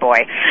 He's art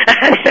boy.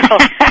 So,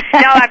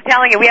 no, I'm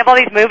telling you, we have all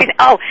these movies.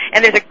 Oh,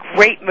 and there's a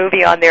great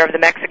movie on there of the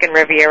Mexican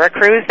Riviera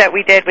cruise that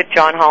we did with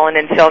John Holland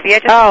and Sylvia.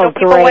 Just to show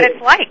people what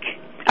it's like.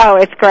 Oh,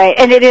 it's great.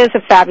 And it is a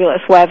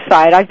fabulous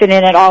website. I've been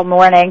in it all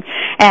morning,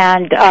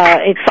 and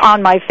it's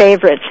on my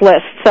favorites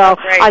list. So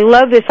I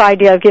love this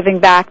idea of giving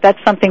back.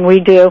 That's something we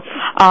do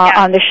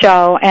on the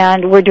show,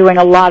 and we're doing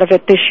a lot of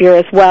it this year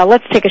as well.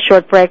 Let's take a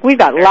short break. We've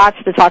got lots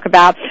to talk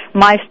about.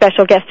 My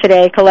special guest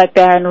today, Colette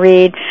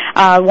Baron-Reid.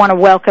 I want to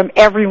welcome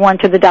everyone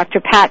to the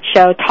Dr. Pat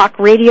Show. Talk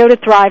radio to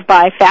thrive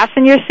by.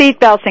 Fasten your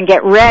seatbelts and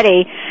get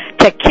ready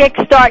to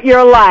kickstart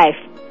your life.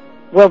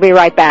 We'll be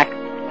right back.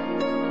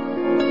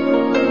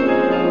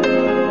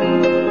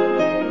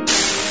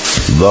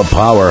 The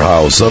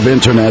powerhouse of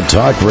Internet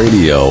Talk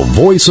Radio,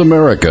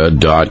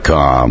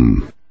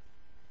 VoiceAmerica.com.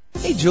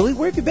 Hey, Julie,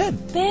 where have you been?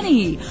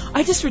 Benny,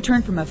 I just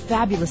returned from a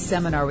fabulous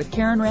seminar with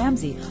Karen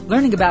Ramsey,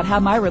 learning about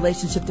how my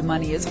relationship to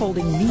money is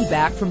holding me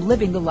back from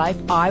living the life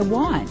I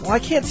want. Well, I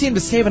can't seem to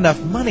save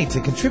enough money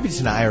to contribute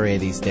to an IRA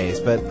these days,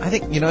 but I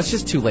think, it's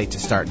just too late to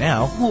start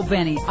now. Well,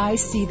 Benny, I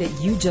see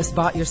that you just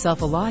bought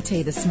yourself a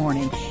latte this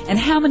morning. And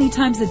how many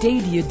times a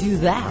day do you do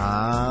that?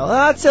 Well,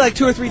 I'd say like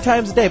 2 or 3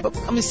 times a day, but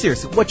I mean,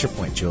 seriously, what's your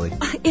point, Julie?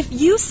 If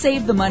you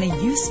save the money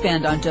you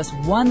spend on just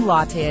one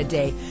latte a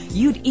day,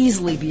 you'd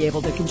easily be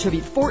able to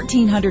contribute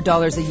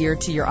 $1,400 a year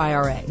to your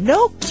IRA.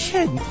 No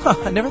kidding.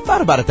 I never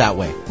thought about it that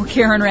way. Well,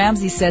 Karen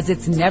Ramsey says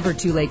it's never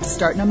too late to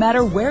start, no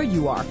matter where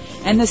you are.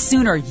 And the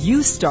sooner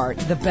you start,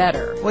 the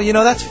better.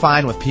 Well, that's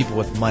fine with people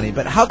with money,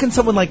 but how can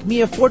someone like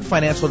me afford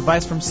financial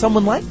advice from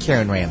someone like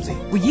Karen Ramsey?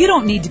 Well, you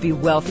don't need to be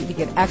wealthy to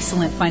get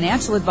excellent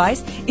financial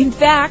advice. In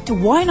fact,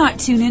 why not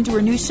tune into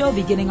her new show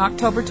beginning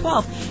October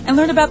 12th and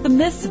learn about the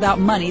myths about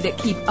money that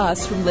keep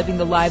us from living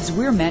the lives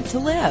we're meant to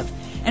live?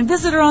 And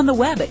visit her on the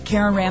web at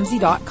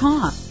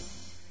KarenRamsey.com.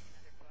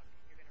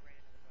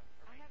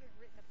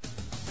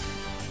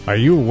 Are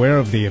you aware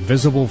of the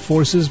invisible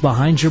forces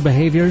behind your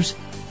behaviors?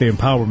 The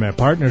Empowerment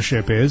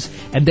Partnership is,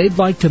 and they'd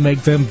like to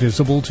make them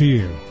visible to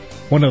you.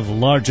 One of the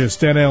largest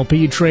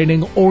NLP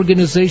training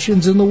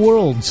organizations in the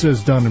world,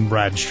 says Dun &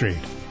 Bradstreet.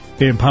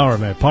 The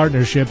Empowerment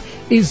Partnership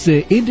is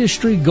the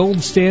industry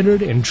gold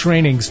standard in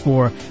trainings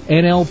for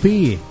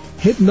NLP,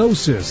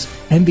 hypnosis,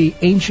 and the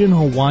ancient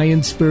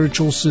Hawaiian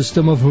spiritual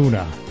system of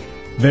Huna.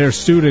 Their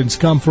students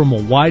come from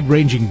a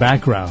wide-ranging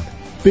background: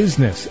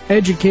 business,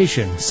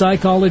 education,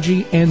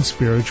 psychology, and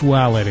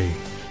spirituality.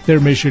 Their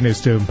mission is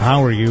to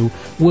empower you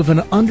with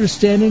an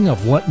understanding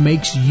of what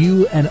makes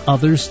you and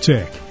others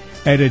tick,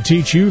 and to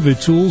teach you the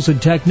tools and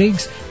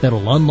techniques that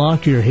will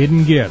unlock your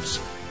hidden gifts.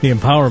 The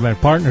Empowerment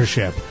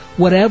Partnership.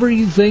 Whatever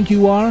you think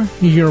you are,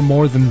 you're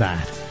more than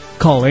that.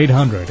 Call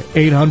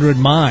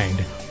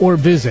 800-800-MIND or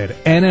visit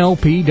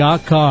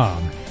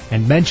NLP.com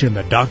and mention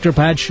the Dr.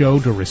 Pat Show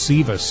to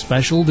receive a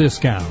special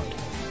discount.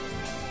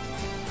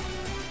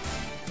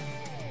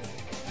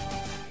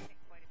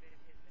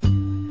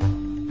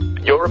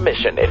 Your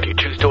mission, if you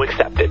choose to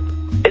accept it,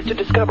 is to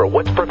discover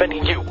what's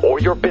preventing you or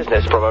your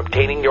business from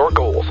obtaining your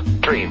goals,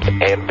 dreams,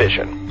 and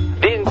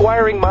vision. The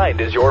Inquiring Mind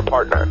is your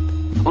partner.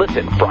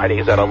 Listen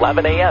Fridays at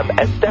 11 a.m.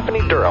 as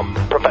Stephanie Durham,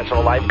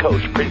 professional life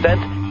coach,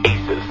 presents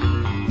ACES: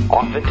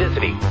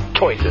 Authenticity,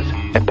 Choices,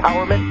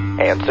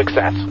 Empowerment, and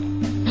Success.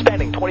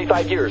 Spanning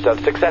 25 years of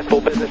successful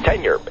business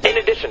tenure, in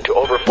addition to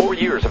over 4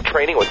 years of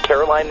training with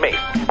Caroline Mace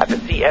at the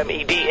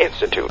CMED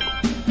Institute.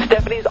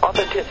 Stephanie's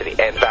authenticity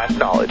and vast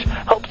knowledge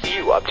helps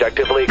you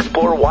objectively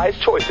explore wise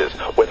choices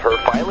with her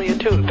finely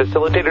attuned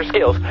facilitator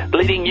skills,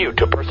 leading you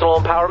to personal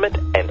empowerment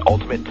and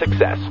ultimate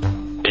success.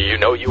 Do you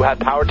know you have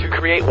power to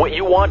create what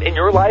you want in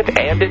your life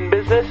and in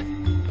business?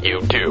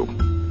 You do.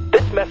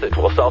 This message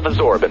will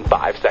self-absorb in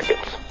 5 seconds.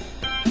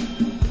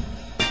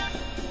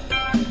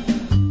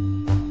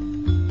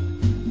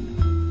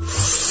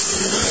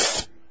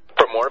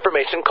 For more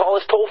information, call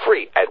us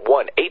toll-free at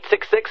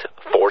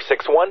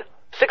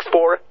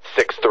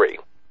 1-866-461-6463.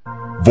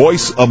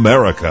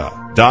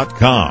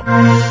 VoiceAmerica.com.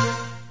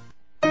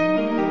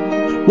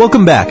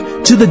 Welcome back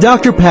to the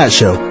Dr. Pat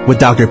Show with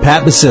Dr.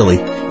 Pat Baccili.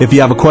 If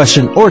you have a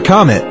question or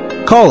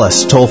comment, call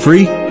us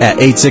toll-free at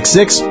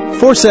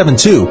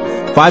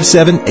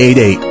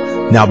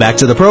 866-472-5788. Now back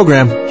to the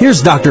program.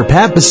 Here's Dr.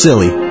 Pat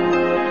Baccili.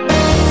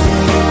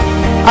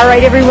 All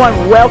right,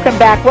 everyone, welcome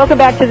back. Welcome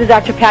back to the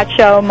Dr. Pat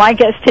Show. My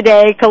guest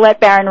today, Colette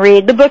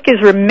Baron-Reid. The book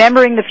is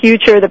Remembering the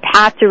Future, The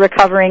Path to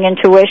Recovering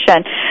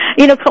Intuition.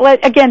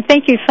 Colette, again,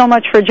 thank you so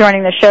much for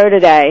joining the show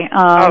today.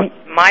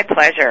 My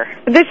pleasure.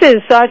 This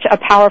is such a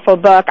powerful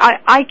book.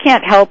 I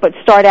can't help but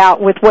start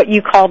out with what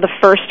you call the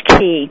first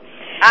key.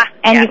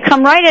 And yes. You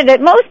come right in it.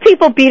 Most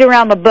people beat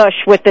around the bush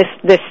with this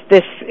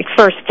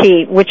first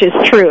key, which is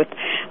truth.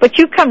 But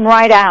you come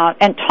right out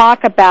and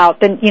talk about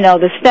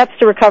the steps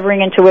to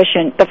recovering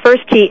intuition. The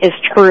first key is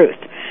truth.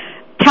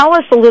 Tell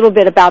us a little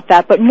bit about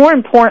that, but more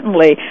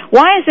importantly,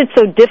 why is it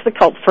so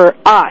difficult for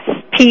us,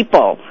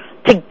 people,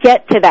 to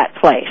get to that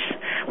place?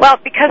 Well,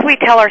 because we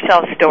tell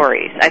ourselves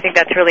stories. I think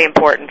that's really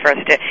important for us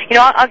to,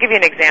 I'll give you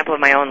an example of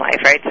my own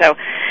life, right? So,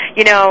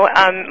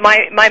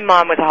 my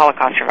mom was a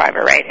Holocaust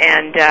survivor, right?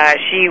 And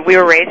we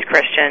were raised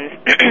Christians,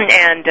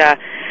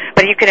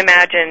 but you can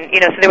imagine,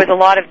 so there was a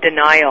lot of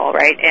denial,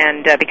 right?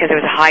 And because there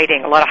was a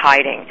lot of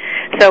hiding.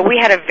 So we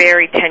had a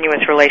very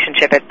tenuous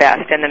relationship at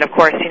best. And then, of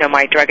course,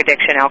 my drug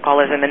addiction,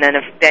 alcoholism, and then,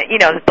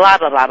 blah,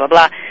 blah, blah, blah,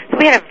 blah. So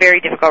we had a very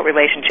difficult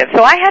relationship.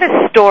 So I had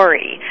a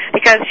story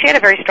because she had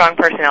a very strong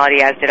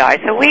personality, as did I.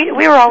 So we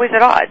were always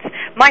at odds.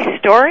 My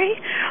story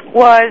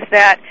was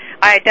that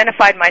I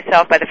identified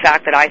myself by the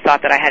fact that I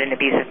thought that I had an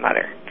abusive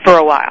mother for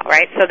a while,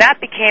 right? So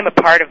that became a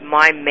part of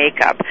my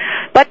makeup.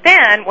 But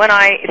then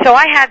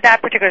I had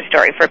that particular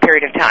story for a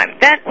period of time.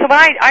 So when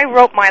I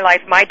wrote my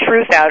life, my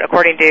truth out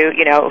according to,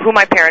 who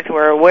my parents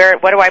were,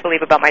 what do I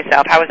believe about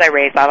myself, how was I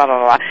raised, blah, blah,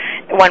 blah,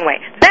 blah, one way.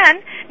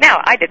 Then, Now,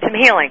 I did some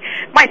healing.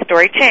 My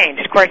story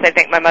changed. Of course, I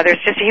think my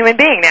mother's just a human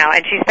being now,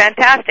 and she's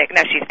fantastic.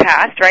 Now, she's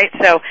passed, right?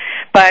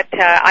 But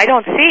I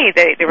don't see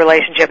the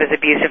relationship as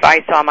abusive. I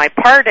saw my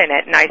part in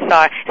it, and I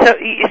saw,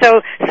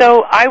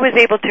 so I was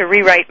able to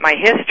rewrite my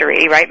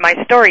history, right? My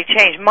story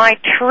changed. My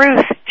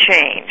truth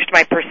changed.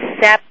 My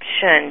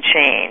perception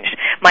changed.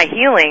 My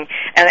healing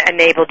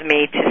enabled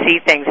me to see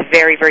things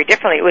very, very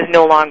differently. It was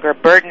no longer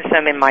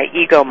burdensome in my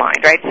ego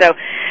mind, right? So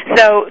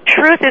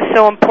truth is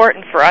so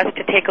important for us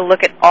to take a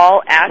look at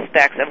all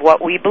aspects of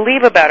what we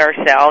believe about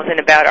ourselves and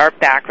about our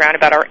background,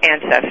 about our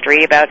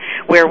ancestry, about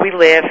where we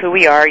live, who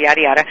we are,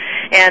 yada, yada.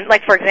 And,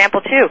 like, for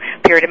example, too,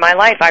 period in my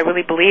life, I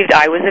really believed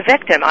I was a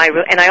victim.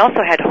 And I also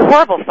had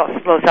horrible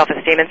low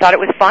self-esteem and thought it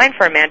was fine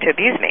for a man to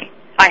abuse me.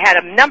 I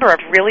had a number of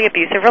really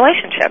abusive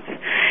relationships.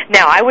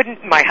 Now,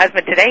 my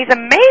husband today, he's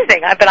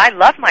amazing, but I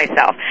love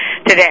myself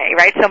today,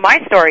 right? So my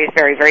story is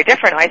very, very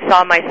different. I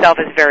saw myself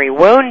as very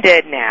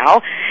wounded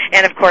now,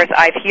 and of course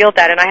I've healed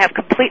that, and I have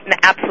complete and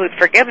absolute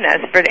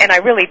forgiveness, and I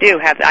really do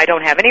I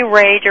don't have any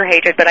rage or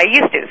hatred, but I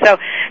used to.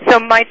 So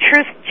my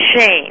truth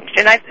changed,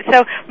 and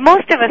so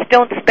most of us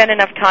don't spend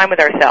enough time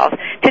with ourselves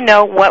to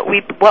know what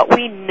we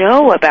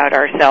know about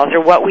ourselves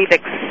or what we've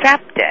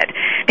accepted,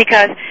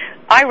 because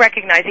I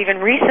recognize even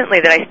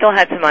recently that I still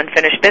had some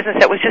unfinished business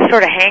that was just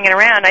sort of hanging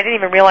around. I didn't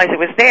even realize it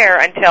was there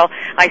until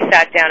I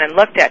sat down and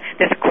looked at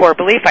this core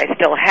belief I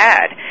still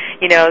had.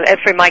 You know,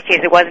 for my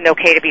case, it wasn't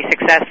okay to be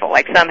successful.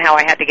 Like somehow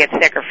I had to get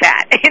sick or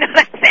fat. You know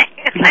what I'm saying?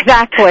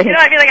 Exactly. You know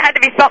what I mean? Like I had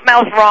to be something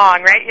else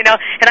wrong, right? You know,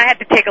 and I had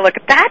to take a look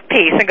at that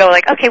piece and go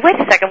like, okay, wait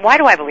a second,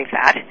 why do I believe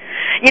that?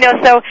 You know,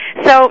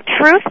 so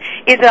truth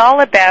is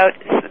all about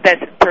the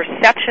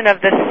perception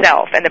of the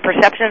self and the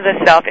perception of the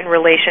self in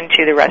relation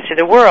to the rest of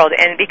the world.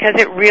 And because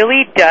it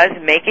really does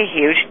make a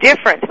huge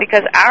difference,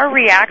 because our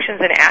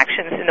reactions and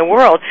actions in the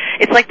world,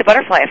 it's like the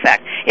butterfly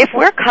effect. If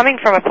we're coming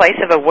from a place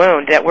of a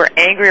wound, that we're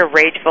angry or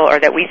rageful or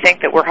that we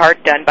think that we're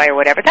hard done by or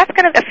whatever, that's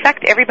going to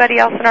affect everybody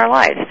else in our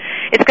lives.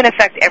 It's going to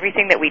affect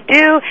everything that we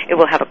do. It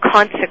will have a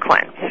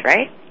consequence,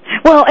 right?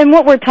 Well, and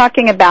what we're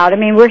talking about, I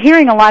mean, we're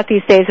hearing a lot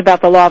these days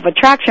about the law of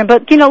attraction,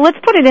 but, you know, let's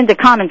put it into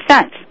common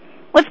sense.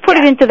 Let's put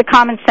it into the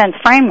common sense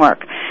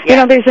framework. You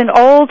know, there's an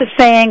old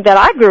saying that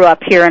I grew up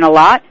hearing a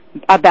lot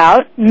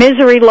about,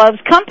 misery loves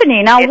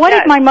company. Now, what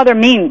did my mother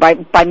mean by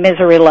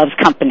misery loves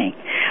company?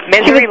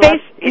 She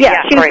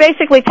was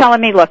basically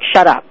telling me, look,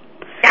 shut up.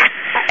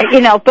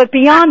 You know, but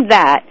beyond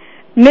that,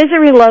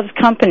 misery loves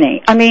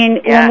company. I mean,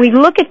 when we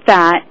look at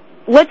that,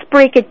 let's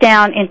break it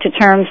down into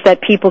terms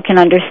that people can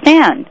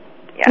understand.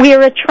 We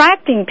are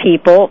attracting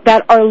people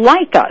that are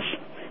like us.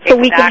 So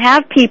we can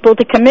have people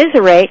to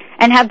commiserate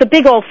and have the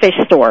big old fish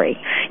story.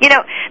 You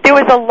know, there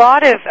was a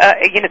lot of,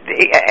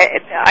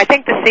 I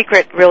think the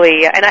secret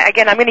really, and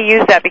I'm going to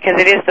use that because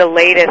it is the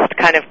latest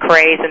kind of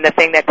craze and the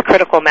thing that's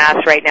critical mass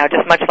right now,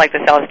 just much like the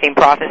Celestine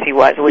prophecy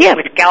was, which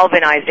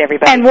galvanized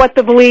everybody. And what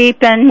the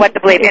bleep and and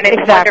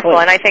it's wonderful,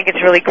 and I think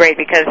it's really great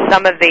because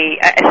some of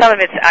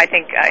it's, I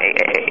think,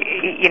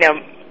 you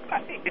know,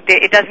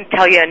 it doesn't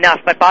tell you enough,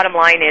 but bottom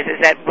line is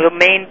that the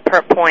main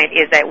point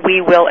is that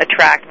we will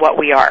attract what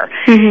we are.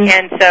 Mm-hmm.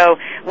 And so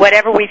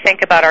whatever we think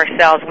about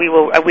ourselves, we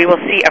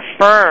will see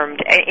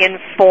affirmed in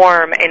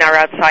form in our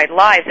outside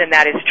lives, and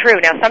that is true.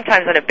 Now,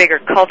 sometimes on a bigger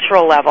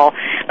cultural level,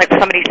 like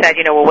somebody said,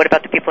 you know, well, what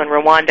about the people in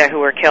Rwanda who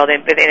were killed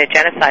in a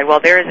genocide? Well,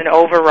 there is an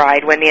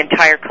override when the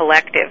entire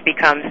collective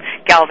becomes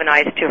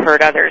galvanized to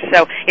hurt others.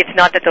 So it's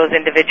not that those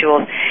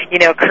individuals, you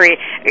know,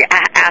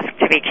 ask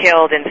to be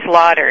killed and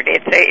slaughtered.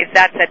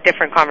 That's a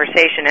different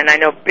conversation, and I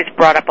know it's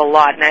brought up a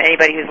lot, and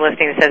anybody who's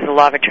listening says the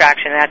law of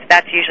attraction,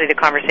 that's usually the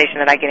conversation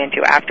that I get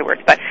into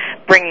afterwards. But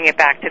bringing it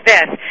back to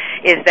this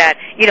is that,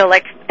 you know,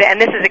 like, and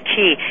this is a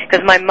key,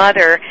 because my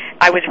mother,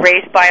 I was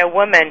raised by a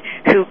woman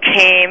who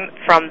came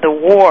from the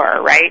war,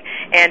 right,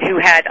 and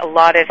who had a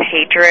lot of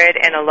hatred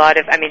and a lot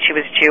of, I mean, she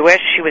was Jewish,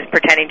 she was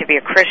pretending to be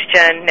a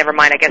Christian, never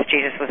mind, I guess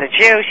Jesus was a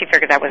Jew, she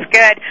figured that was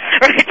good,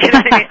 right, you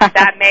know what I mean?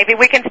 That maybe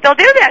we can still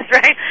do this,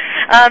 right?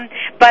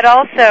 But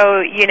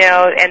also, you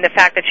know, and the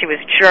fact that she was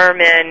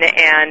German,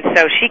 and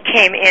so she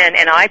came in,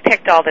 and I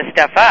picked all this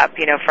stuff up,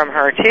 you know, from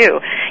her too,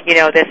 you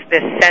know, this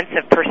sense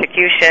of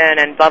persecution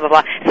and blah, blah,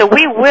 blah. So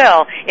we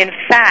will, in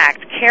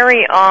fact,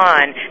 carry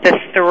on the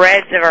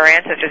threads of our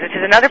ancestors, which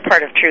is another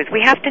part of truth.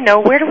 We have to know,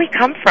 where do we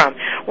come from?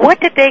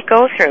 What did they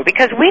go through?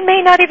 Because we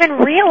may not even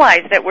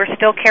realize that we're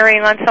still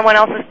carrying on someone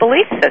else's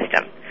belief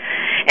system.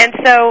 And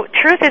so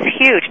truth is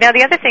huge. Now,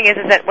 the other thing is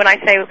that when I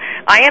say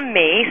I am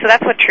me, so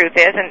that's what truth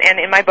is, and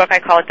in my book I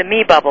call it the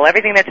me bubble.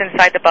 Everything that's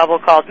inside the bubble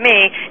called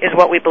me is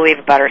what we believe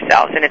about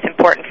ourselves, and it's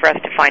important for us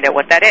to find out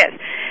what that is.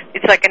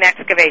 It's like an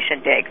excavation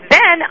dig.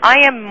 Then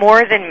I am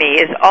more than me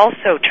is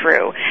also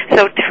true.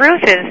 So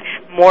truth is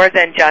more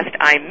than just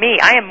I'm me.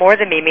 I am more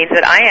than me means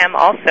that I am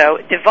also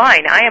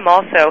divine. I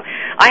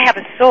have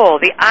a soul,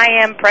 the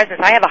I am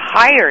presence. I have a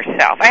higher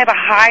self. I have a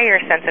higher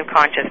sense of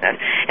consciousness.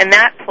 And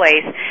that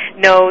place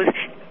knows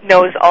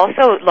knows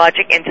also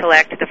logic,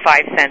 intellect, the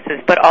five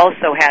senses, but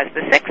also has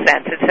the sixth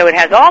sense. And so it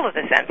has all of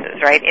the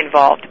senses, right,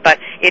 involved. But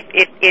it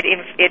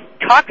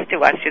talks to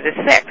us through the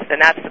sixth,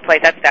 and that's the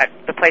place.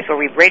 The place where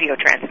we radio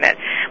transmit.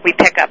 We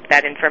pick up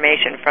that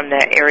information from the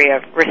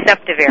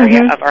receptive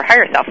area of our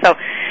higher self.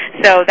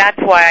 So that's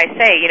why I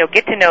say,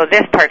 get to know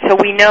this part, so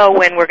we know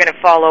when we're going to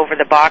fall over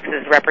the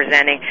boxes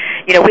representing.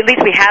 At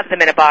least we have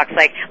them in a box,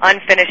 like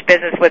unfinished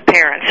business with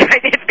parents,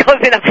 right? It goes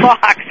in a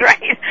box,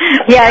 right?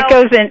 Yeah, it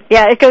goes in.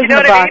 Yeah, it goes in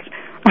a box.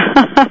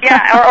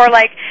 Yeah, or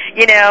like,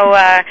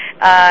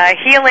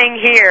 healing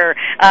here,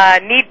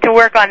 need to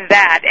work on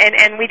that,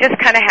 and we just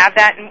kind of have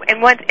that,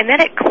 and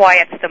then it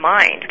quiets the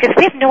mind, because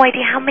we have no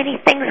idea how many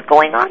things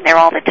going on there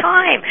all the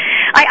time.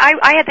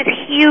 I had this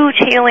huge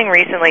healing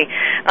recently.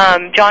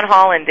 John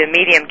Holland, the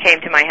medium, came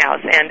to my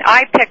house, and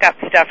I pick up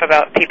stuff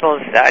about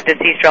people's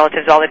deceased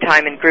relatives all the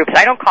time in groups.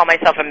 I don't call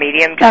myself a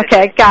medium.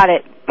 Okay, got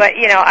it. But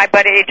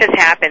but it just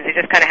happens. It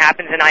just kind of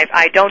happens, and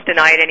I don't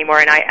deny it anymore.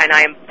 And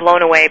I am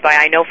blown away by.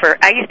 I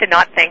used to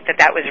not think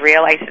that was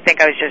real. I used to think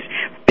I was just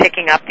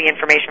picking up the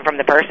information from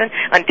the person,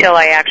 until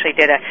I actually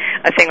did a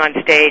thing on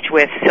stage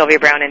with Sylvia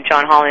Brown and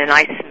John Holland, and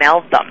I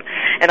smelled them,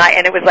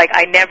 and it was like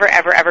I never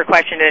ever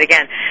questioned it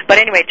again. But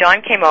anyway,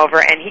 John came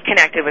over and he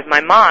connected with my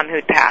mom,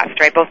 who'd passed.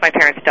 Right, both my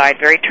parents died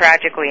very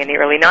tragically in the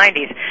early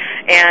 '90s,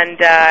 and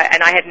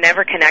I had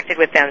never connected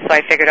with them, so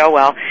I figured, oh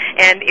well.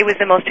 And it was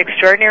the most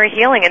extraordinary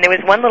healing. And there was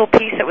one little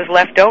piece that was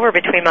left over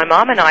between my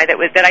mom and I that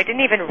I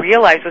didn't even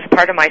realize was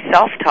part of my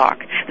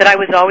self-talk, that I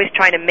was always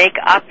trying to make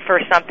up for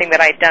something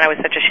that I'd done. I was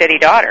such a shitty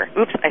daughter.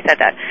 Oops, I said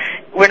that.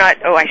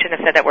 I shouldn't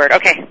have said that word.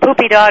 Okay,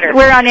 poopy daughter.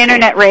 We're on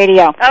internet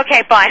radio.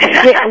 Okay, fine.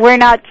 we're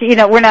not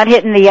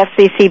hitting the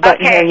FCC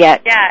button here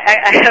yet.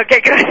 Yeah, okay,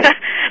 good.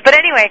 But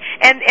anyway,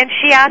 and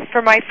she asked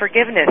for my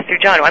forgiveness through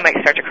John. Oh, I might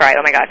start to cry.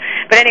 Oh my God.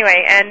 But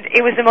anyway, and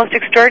it was the most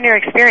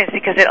extraordinary experience,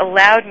 because it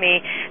allowed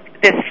me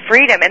this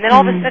freedom, and then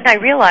all of a sudden I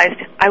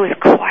realized I was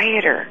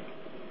quieter.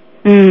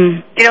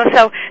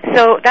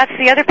 So that's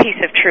the other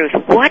piece of truth.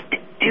 What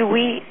do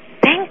we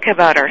think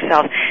about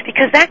ourselves?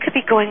 Because that could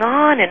be going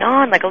on and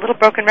on like a little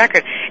broken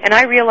record. And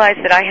I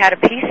realized that I had a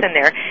piece in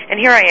there, and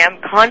here I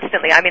am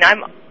constantly. I mean,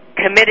 I'm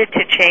committed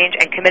to change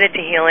and committed to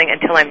healing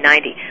until I'm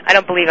 90. I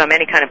don't believe I'm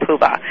any kind of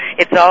poobah.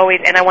 It's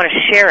always, and I want to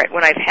share it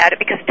when I've had it,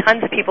 because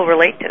tons of people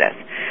relate to this.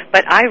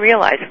 But I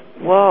realized,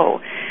 whoa,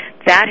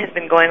 that has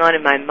been going on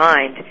in my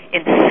mind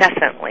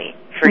incessantly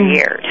for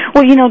years.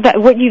 Well,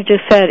 what you've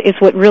just said is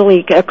what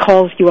really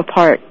calls you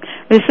apart.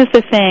 This is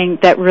the thing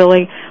that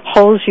really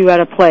holds you at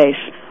a place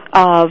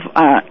of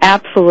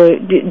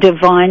absolute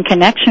divine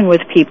connection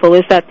with people,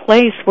 is that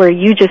place where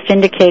you just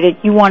indicated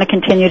you want to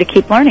continue to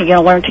keep learning. You're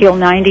going to learn till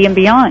 90 and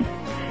beyond.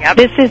 Yep.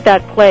 This is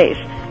that place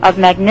of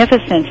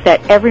magnificence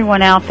that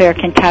everyone out there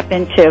can tap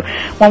into.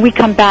 When we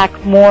come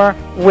back, more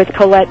with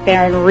Colette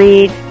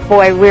Baron-Reid.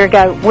 Boy,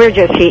 we're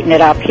just heating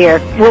it up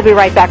here. We'll be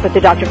right back with the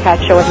Dr.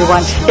 Pat Show,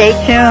 everyone. Stay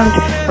tuned.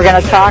 We're going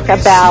to talk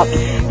about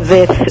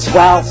the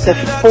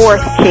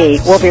fourth key.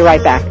 We'll be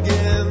right back.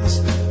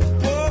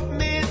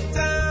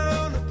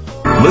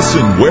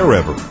 Listen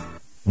wherever,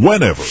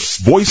 whenever.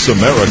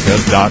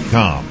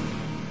 VoiceAmerica.com.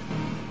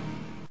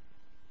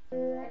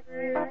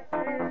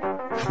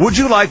 Would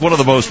you like one of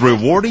the most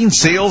rewarding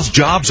sales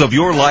jobs of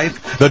your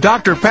life? The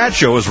Dr. Pat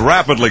Show has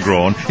rapidly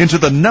grown into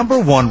the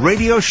 #1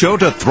 radio show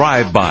to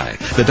thrive by.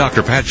 The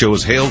Dr. Pat Show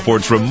is hailed for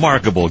its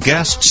remarkable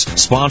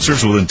guests,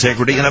 sponsors with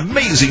integrity, and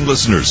amazing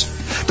listeners.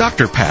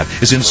 Dr. Pat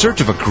is in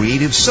search of a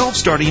creative,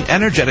 self-starting,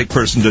 energetic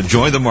person to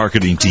join the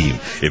marketing team.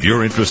 If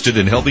you're interested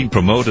in helping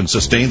promote and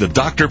sustain the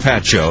Dr.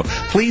 Pat Show,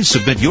 please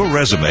submit your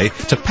resume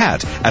to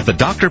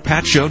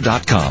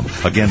pat@thedrpatshow.com.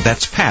 Again,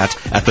 that's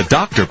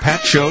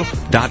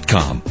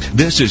pat@thedrpatshow.com.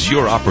 This is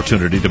your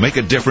opportunity to make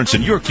a difference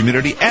in your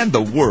community and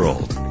the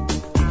world.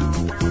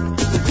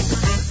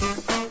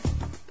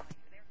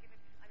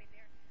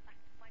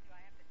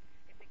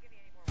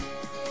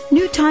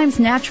 New Times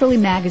Naturally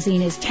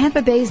magazine is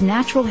Tampa Bay's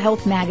natural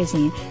health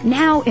magazine,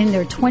 now in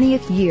their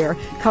 20th year,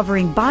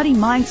 covering body,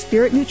 mind,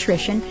 spirit,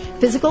 nutrition,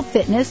 physical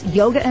fitness,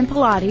 yoga and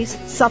Pilates,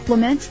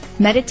 supplements,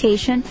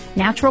 meditation,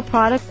 natural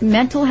product,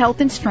 mental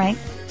health and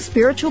strength,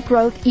 spiritual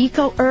growth,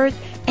 eco-earth,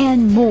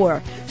 and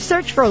more.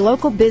 Search for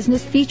local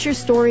business, feature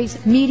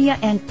stories, media,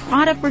 and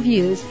product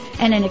reviews,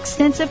 and an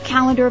extensive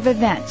calendar of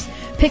events.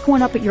 Pick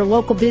one up at your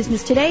local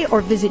business today or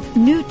visit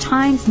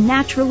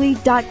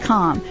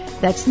newtimesnaturally.com.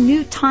 That's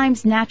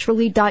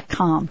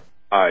newtimesnaturally.com.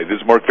 Hi, this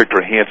is Mark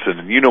Victor Hansen,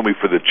 and you know me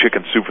for the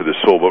Chicken Soup for the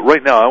Soul, but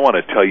right now I want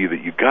to tell you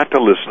that you got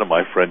to listen to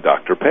my friend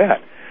Dr.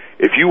 Pat.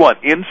 If you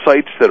want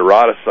insights that are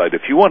out of sight,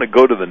 if you want to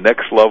go to the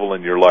next level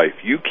in your life,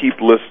 you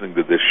keep listening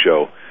to this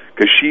show,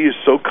 because she is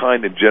so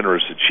kind and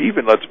generous that she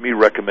even lets me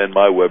recommend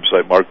my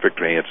website,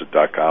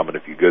 markvictorhansen.com, and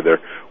if you go there,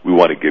 we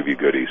want to give you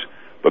goodies.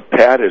 But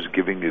Pat is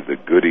giving you the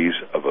goodies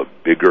of a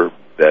bigger,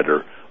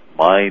 better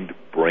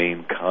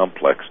mind-brain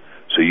complex,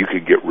 so you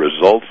can get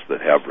results that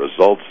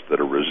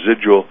are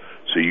residual,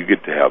 so you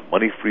get to have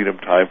money freedom,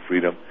 time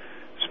freedom,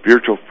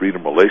 spiritual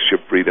freedom,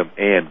 relationship freedom,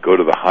 and go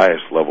to the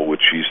highest level,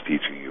 which she's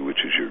teaching you,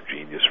 which is your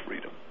genius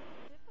freedom.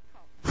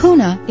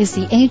 Huna is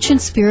the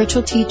ancient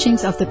spiritual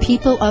teachings of the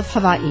people of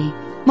Hawaii.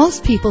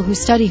 Most people who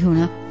study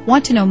Huna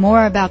want to know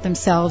more about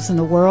themselves and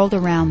the world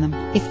around them.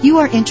 If you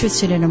are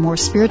interested in a more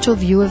spiritual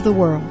view of the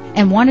world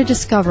and want to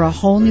discover a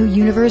whole new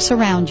universe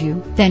around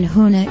you, then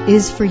Huna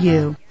is for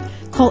you.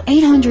 Call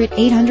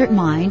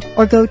 800-800-MIND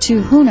or go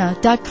to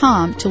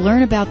huna.com to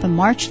learn about the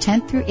March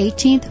 10th through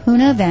 18th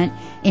Huna event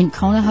in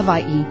Kona,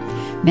 Hawaii.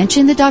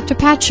 Mention the Dr.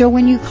 Pat Show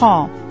when you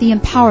call, the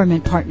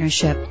Empowerment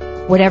Partnership.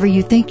 Whatever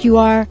you think you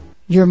are,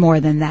 you're more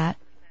than that.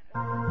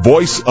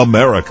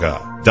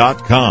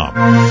 VoiceAmerica.com.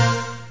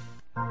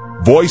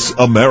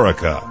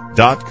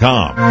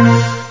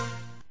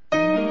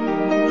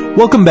 VoiceAmerica.com.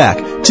 Welcome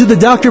back to the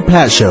Dr.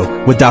 Pat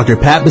Show with Dr.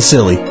 Pat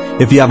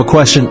Baccili. If you have a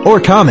question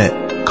or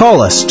comment,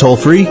 call us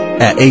toll-free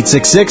at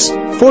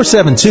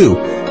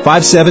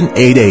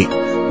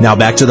 866-472-5788. Now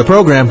back to the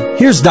program.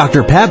 Here's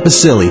Dr. Pat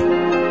Baccili.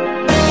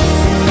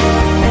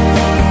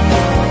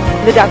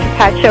 The Dr.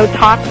 Pat Show,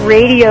 talk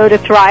radio to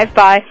thrive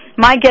by.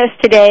 My guest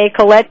today,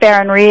 Colette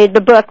Baron-Reid,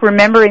 the book,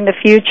 Remembering the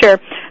Future,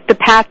 The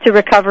Path to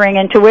Recovering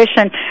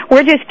Intuition.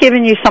 We're just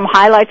giving you some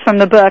highlights from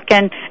the book,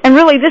 and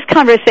really this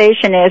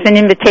conversation is an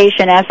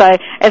invitation, as I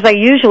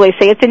usually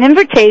say. It's an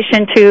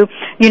invitation to,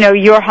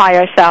 your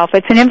higher self.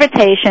 It's an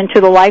invitation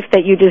to the life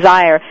that you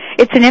desire.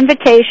 It's an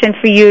invitation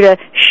for you to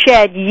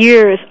shed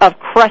years of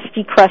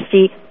crusty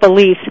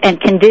beliefs and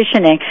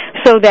conditioning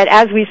so that,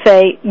 as we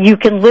say, you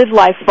can live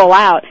life full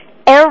out.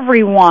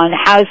 Everyone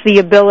has the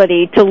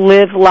ability to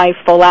live life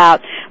full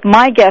out.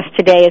 My guest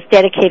today has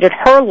dedicated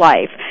her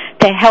life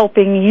to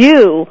helping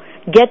you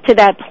get to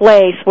that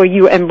place where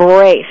you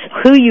embrace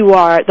who you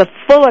are, the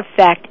full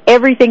effect,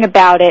 everything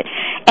about it,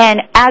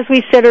 and as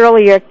we said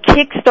earlier,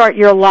 kickstart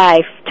your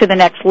life to the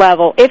next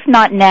level. If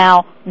not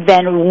now,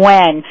 then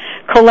when?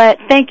 Colette,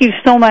 thank you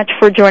so much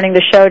for joining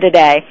the show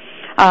today.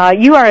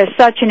 You are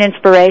such an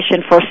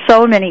inspiration for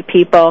so many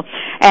people,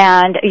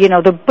 and,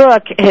 the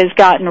book has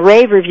gotten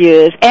rave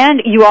reviews,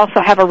 and you also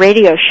have a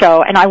radio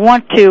show, and I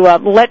want to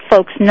let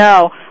folks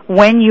know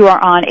when you are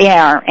on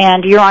air,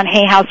 and you're on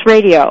Hay House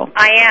Radio.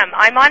 I am.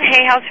 I'm on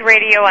Hay House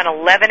Radio on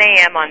 11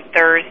 a.m. on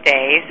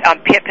Thursdays,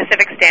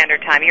 Pacific Standard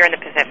Time. You're in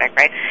the Pacific,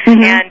 right?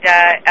 Mm-hmm. And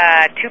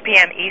 2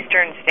 p.m.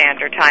 Eastern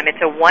Standard Time. It's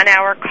a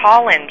 1-hour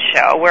call-in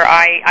show where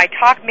I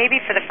talk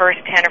maybe for the first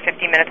 10 or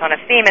 15 minutes on a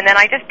theme, and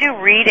then I just do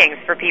readings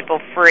for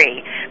people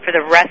free for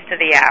the rest of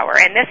the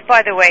hour. And this,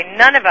 by the way,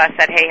 none of us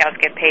at Hay House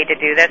get paid to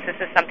do this. This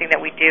is something that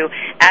we do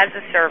as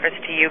a service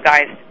to you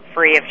guys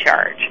free of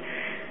charge.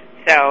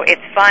 So it's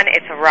fun,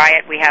 it's a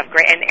riot, we have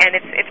great, and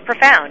it's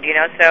profound,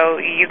 so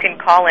you can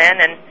call in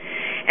and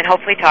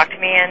hopefully talk to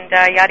me and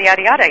yada,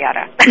 yada, yada,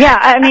 yada. Yeah,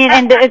 I mean,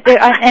 and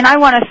I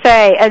want to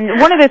say, and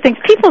one of the things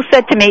people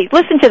said to me,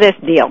 listen to this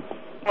deal.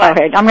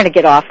 Okay, I'm going to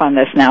get off on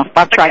this now.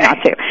 I'll try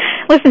not to.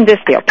 Listen to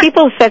this deal.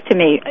 People said to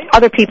me,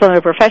 other people in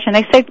the profession,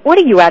 they say, what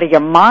are you, out of your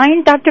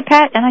mind, Dr.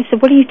 Pat? And I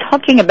said, what are you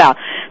talking about?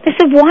 They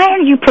said, why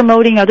are you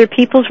promoting other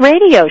people's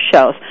radio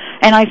shows?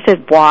 And I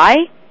said,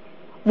 why?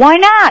 Why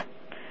not?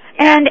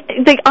 And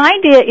the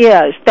idea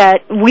is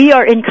that we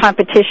are in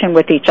competition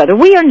with each other.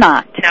 We are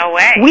not. No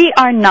way. We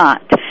are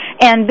not.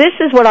 And this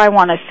is what I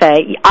want to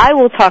say. I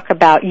will talk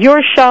about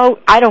your show.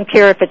 I don't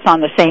care if it's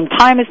on the same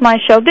time as my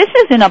show. This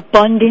is an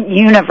abundant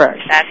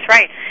universe. That's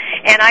right.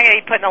 And I'm going to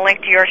be putting a link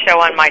to your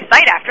show on my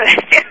site after this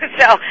too.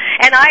 So,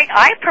 and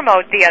I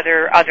promote the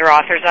other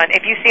authors on.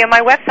 If you see on my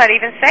website, I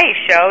even say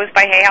shows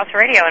by Hay House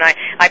Radio, and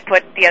I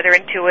put the other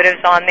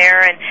intuitives on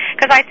there, and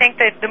because I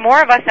think that the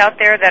more of us out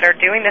there that are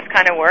doing this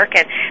kind of work,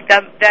 and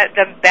the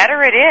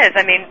better it is.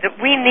 I mean,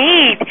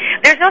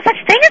 there's no such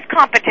thing as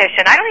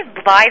competition. I don't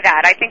even buy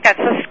that. I think that's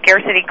a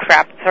scarcity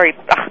crap. Sorry.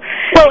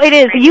 Well, it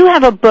is. You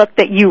have a book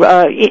that you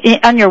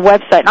on your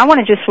website, and I want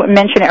to just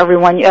mention to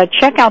everyone,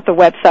 check out the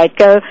website.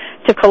 Go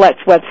to Colette's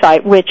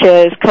website, which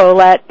is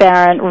Colette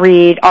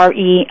Baron-Reid,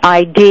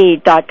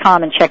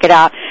 REID.com, and check it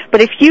out.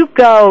 But if you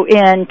go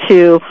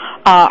into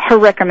her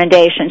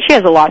recommendations, she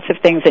has lots of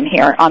things in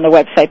here on the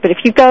website, but if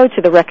you go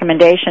to the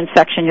recommendation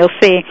section, you'll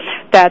see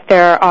that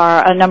there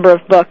are a number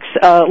of books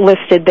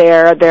listed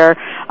there.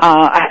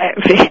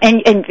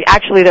 And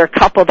actually there are a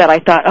couple that I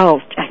thought,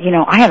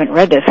 I haven't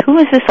read this. Who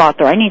is this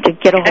author? I need to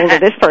get a hold of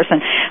this person.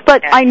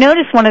 But I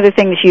noticed one of the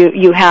things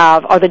you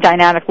have are the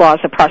Dynamic Laws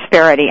of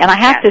Prosperity, and I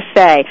have to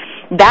say,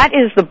 that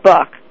is the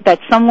book that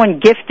someone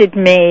gifted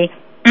me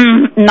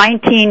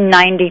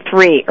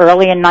 1993,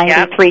 early in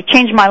 93,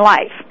 changed my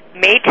life.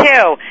 Me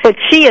too. But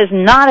she is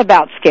not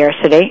about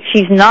scarcity.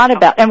 She's not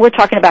about, and we're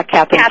talking about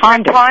Catherine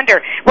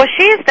Ponder. Well,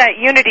 she is that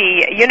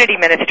unity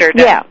minister.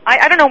 Yeah.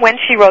 I don't know when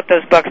she wrote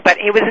those books, but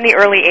it was in the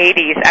early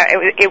 80s.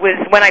 It was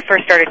when I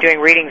first started doing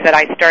readings that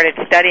I started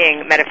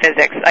studying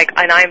metaphysics. I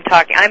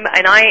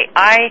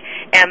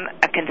am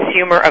a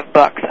consumer of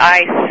books.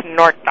 I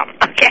snort them.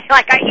 Okay,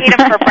 I eat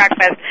them for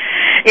breakfast.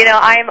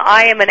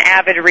 I am an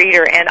avid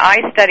reader, and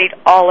I studied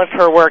all of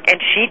her work, and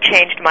she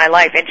changed my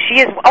life. And she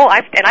is.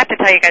 I have to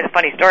tell you guys a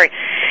funny story.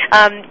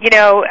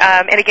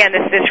 And again,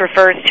 this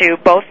refers to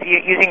both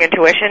using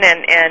intuition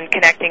and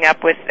connecting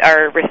up with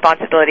our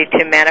responsibility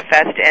to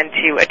manifest and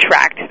to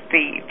attract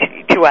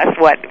to us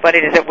what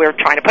it is that we're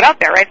trying to put out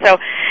there, right? So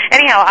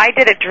anyhow, I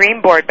did a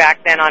dream board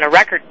back then on a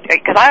record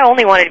because I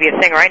only wanted to be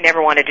a singer. I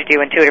never wanted to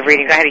do intuitive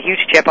readings. I had a huge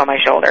chip on my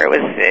shoulder. It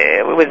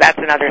was that's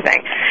another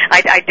thing.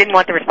 I didn't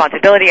want the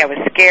responsibility. I was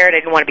scared. I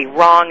didn't want to be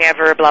wrong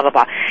ever. Blah blah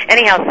blah.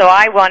 Anyhow, so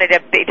I wanted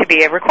to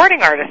be a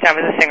recording artist. I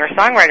was a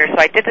singer-songwriter, so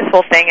I did this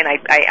whole thing, and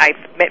I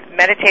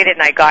meditated,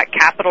 and I got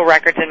Capitol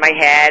Records in my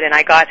head, and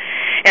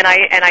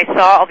I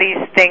saw all these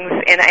things,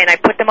 and I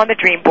put them on the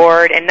dream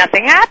board, and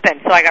nothing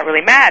happened. So I got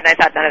really mad, and I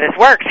thought none of this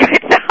works.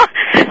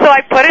 So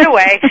I put it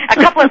away. A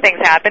couple of things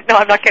happened. No,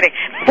 I'm not kidding.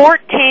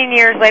 14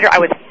 years later, I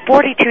was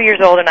 42 years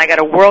old, and I got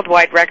a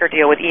worldwide record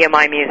deal with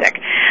EMI Music.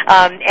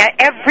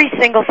 Every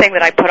single thing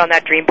that I put on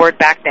that dream board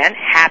back then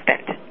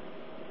happened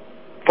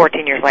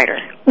 14 years later.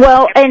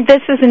 Well, and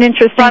this is an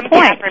interesting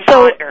point.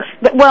 So,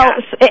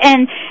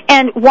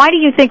 and why do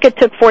you think it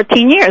took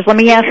 14 years? Let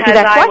me ask you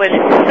that question.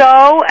 Because I was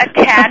so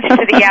attached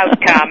to the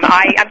outcome.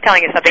 I'm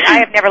telling you something. I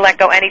have never let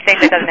go anything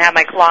that doesn't have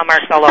my claw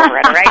marks all over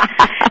it, all right?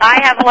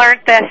 I have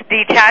learned this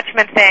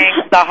detachment thing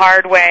the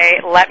hard way,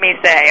 let me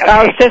say. Okay?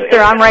 Oh,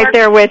 sister, I'm right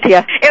there with you.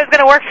 It was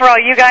going to work for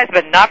all you guys,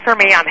 but not for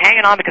me. I'm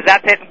hanging on because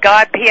that's it.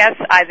 God, P.S.,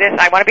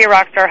 I want to be a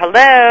rock star.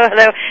 Hello.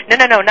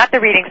 No, not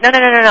the readings. No.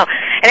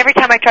 And every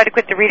time I tried to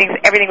quit the readings,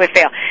 everything would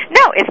fail.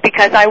 No, it's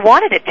because I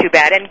wanted it too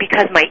bad, and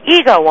because my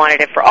ego wanted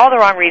it for all the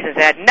wrong reasons.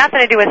 It had nothing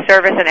to do with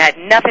service, and it had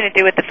nothing to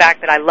do with the fact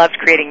that I loved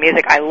creating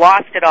music. I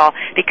lost it all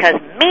because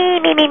me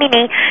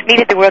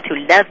needed the world to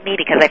love me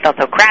because I felt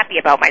so crappy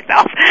about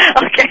myself.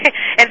 Okay?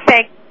 And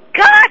thank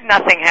God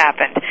nothing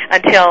happened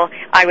until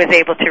I was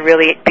able to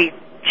really be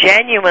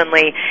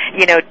genuinely,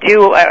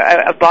 do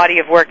a body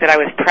of work that I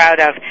was proud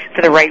of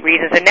for the right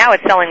reasons. And now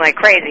it's selling like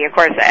crazy. Of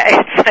course,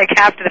 it's like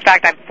after the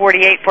fact, I'm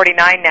 48,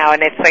 49 now,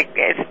 and it's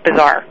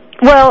bizarre.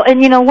 Well, and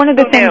one of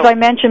the things I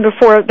mentioned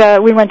before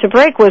we went to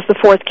break was the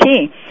fourth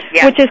key,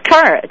 which is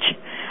courage.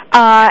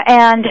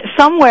 And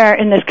somewhere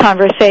in this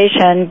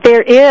conversation,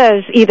 there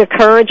is either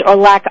courage or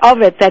lack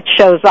of it that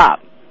shows up.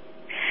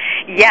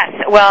 Yes.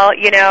 Well,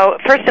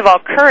 first of all,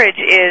 courage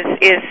is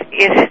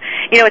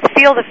it's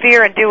feel the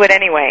fear and do it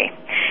anyway.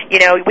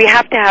 We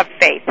have to have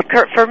faith.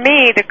 For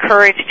me, the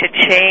courage to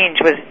change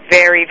was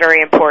very,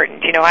 very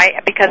important.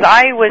 Because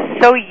I was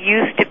so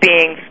used to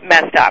being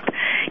messed up.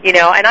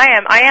 And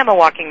I am a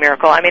walking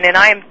miracle. I mean, and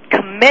I am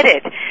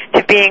committed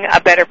to being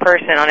a better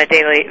person on a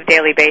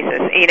daily basis.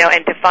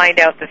 And to find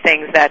out the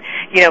things that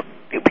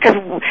because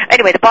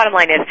anyway, the bottom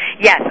line is,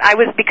 yes,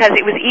 because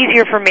it was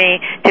easier for me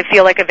to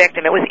feel like a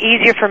victim. It was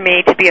easier for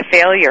me to be a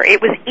failure.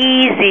 It was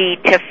easy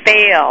to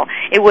fail.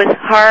 It was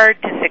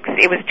hard to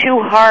succeed. It was too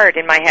hard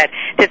in my head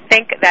to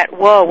think that,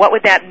 whoa, what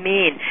would that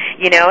mean?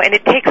 And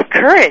it takes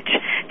courage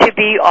to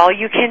be all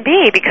you can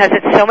be because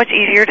it's so much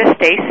easier to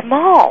stay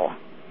small.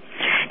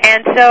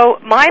 And so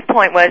my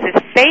point was,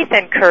 is faith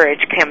and courage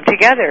come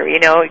together.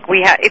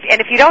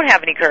 If you don't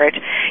have any courage,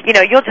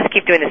 you'll just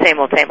keep doing the same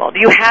old.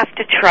 You have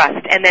to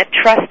trust, and that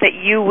trust that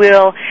you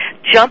will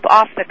jump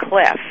off the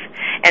cliff,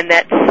 and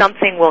that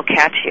something will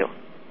catch you.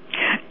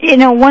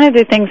 One of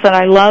the things that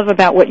I love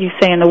about what you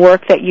say and the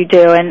work that you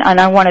do, and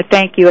I want to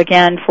thank you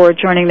again for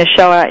joining the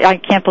show. I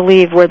can't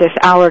believe where this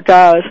hour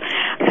goes.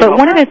 But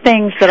one of the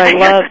things that I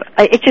love,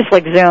 it just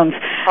like zooms.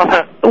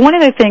 One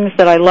of the things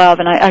that I love,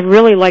 and I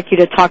really like you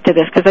to talk to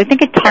this because I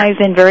think it ties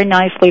in very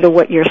nicely to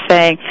what you're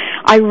saying.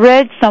 I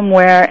read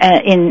somewhere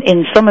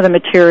in some of the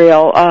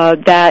material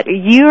that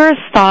your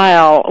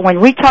style, when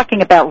we're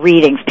talking about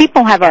readings,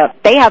 people have a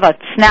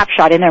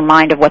snapshot in their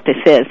mind of what this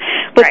is.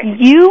 But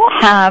you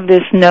have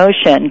this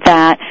notion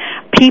that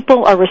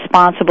people are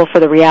responsible for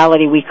the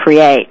reality we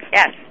create.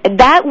 Yes.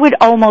 That would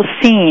almost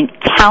seem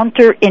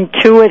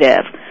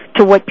counterintuitive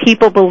to what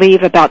people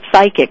believe about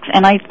psychics.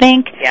 And I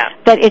think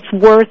that it's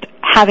worth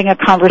having a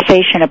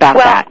conversation about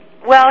that.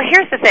 Well,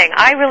 here's the thing.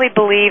 I really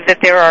believe that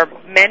there are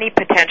many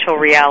potential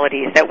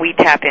realities that we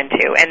tap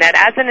into, and that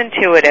as an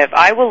intuitive,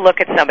 I will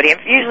look at somebody, and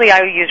usually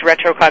I will use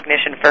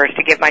retrocognition first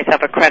to give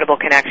myself a credible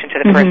connection to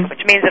the person,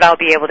 which means that I'll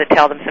be able to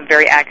tell them some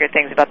very accurate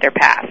things about their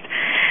past.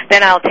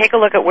 Then I'll take a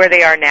look at where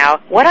they are now.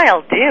 What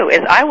I'll do is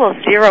I will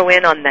zero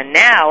in on the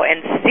now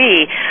and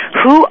see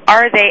who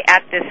are they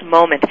at this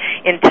moment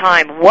in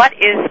time, what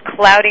is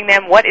clouding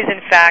them, what is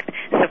in fact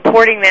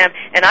supporting them,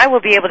 and I will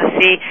be able to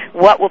see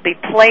what will be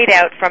played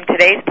out from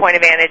today's point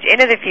of vantage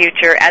into the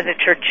future as a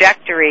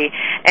trajectory,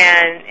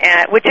 and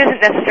which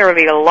isn't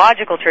necessarily a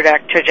logical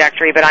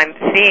trajectory, but I'm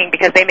seeing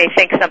because they may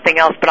think something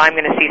else, but I'm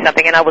going to see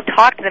something, and I will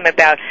talk to them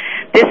about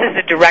this is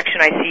the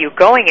direction I see you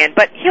going in,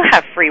 but you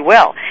have free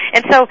will.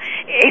 And so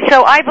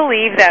I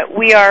believe that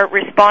we are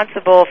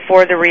responsible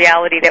for the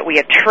reality that we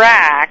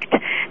attract.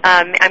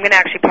 I'm going to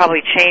actually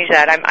probably change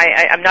that.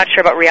 I'm not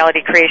sure about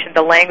reality creation,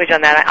 the language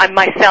on that. I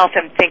myself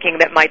am thinking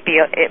that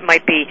it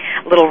might be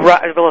a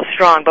little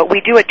strong, but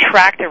we do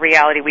attract a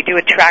reality. We do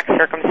attract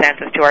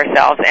circumstances to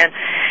ourselves,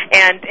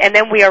 and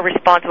then we are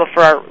responsible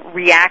for our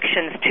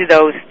reactions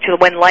to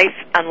when life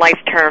on life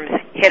terms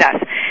hit us.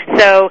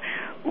 So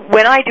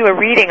when I do a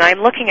reading, I'm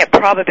looking at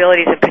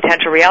probabilities and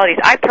potential realities.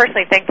 I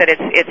personally think that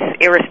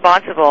it's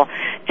irresponsible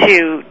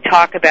to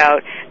talk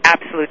about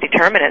absolute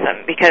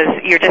determinism, because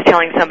you're just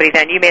telling somebody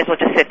then you may as well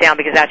just sit down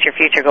because that's your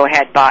future, go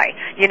ahead, bye.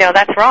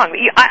 That's wrong.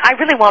 I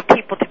really want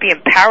people to be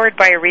empowered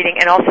by a reading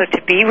and also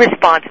to be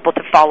responsible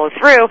to follow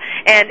through,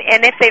 and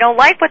if they don't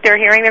like what they're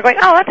hearing, they're going,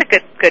 oh, that's a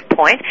good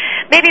point.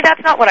 Maybe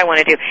that's not what I want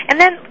to do. And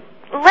then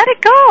let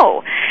it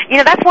go.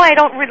 That's why I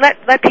don't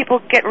let people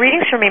get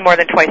readings from me more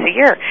than twice a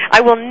year. I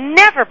will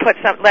never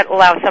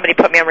allow somebody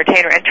to put me on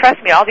retainer. And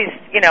trust me, all these,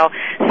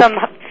 some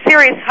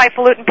serious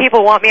highfalutin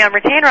people want me on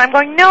retainer. I'm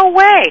going, no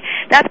way.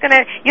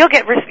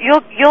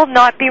 You'll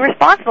not be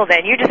responsible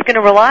then. You're just going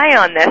to rely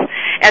on this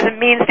as a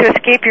means to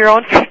escape your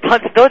own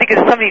responsibility,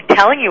 because somebody's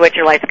telling you what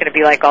your life's going to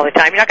be like all the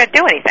time. You're not going to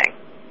do anything.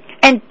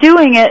 And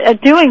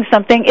doing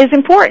something is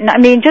important. I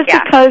mean, just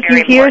because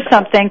you hear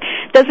something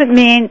doesn't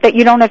mean that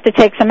you don't have to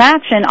take some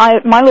action.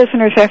 My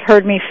listeners have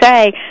heard me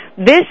say,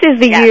 this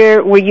is the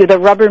year where the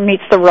rubber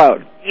meets the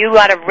road. You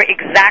got to,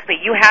 exactly.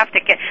 You have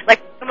to get,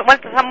 like,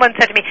 once someone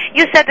said to me,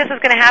 you said this was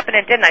going to happen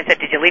and didn't. I said,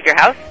 did you leave your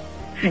house?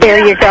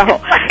 There you go.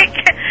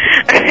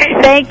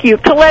 Thank you.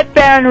 Colette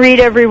Baron-Reid,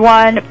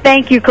 everyone.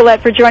 Thank you,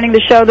 Colette, for joining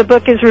the show. The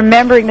book is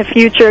Remembering the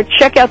Future.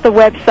 Check out the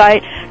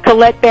website,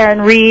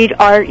 ColetteBaron-Reid,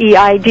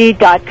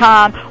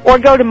 REID.com, or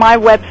go to my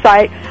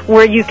website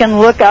where you can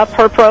look up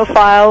her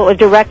profile, a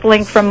direct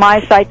link from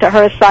my site to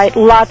her site.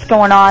 Lots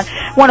going on.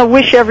 I want to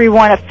wish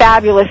everyone a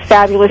fabulous,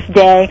 fabulous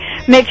day.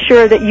 Make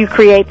sure that you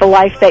create the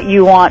life that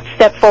you want.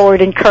 Step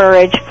forward in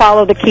courage.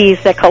 Follow the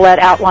keys that Colette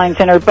outlines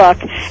in her book,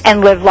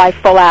 and live life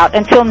full out.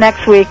 Until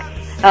next week,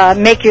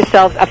 make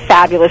yourselves a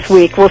fabulous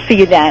week. We'll see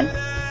you then.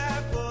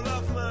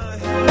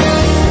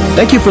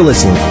 Thank you for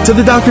listening to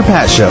The Dr.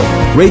 Pat Show,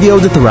 radio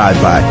to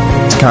thrive by.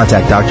 To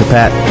contact Dr.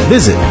 Pat,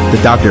 visit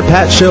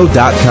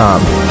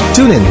thedrpatshow.com.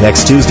 Tune in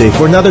next Tuesday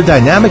for another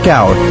dynamic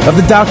hour of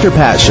The Dr.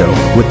 Pat Show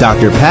with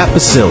Dr. Pat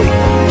Baccili.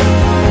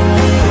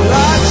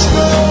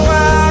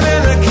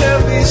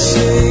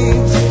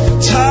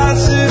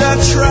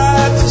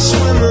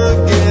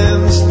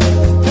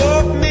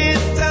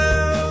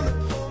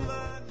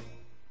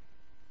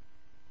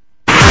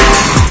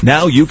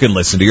 Now you can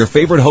listen to your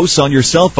favorite hosts on your cell phone.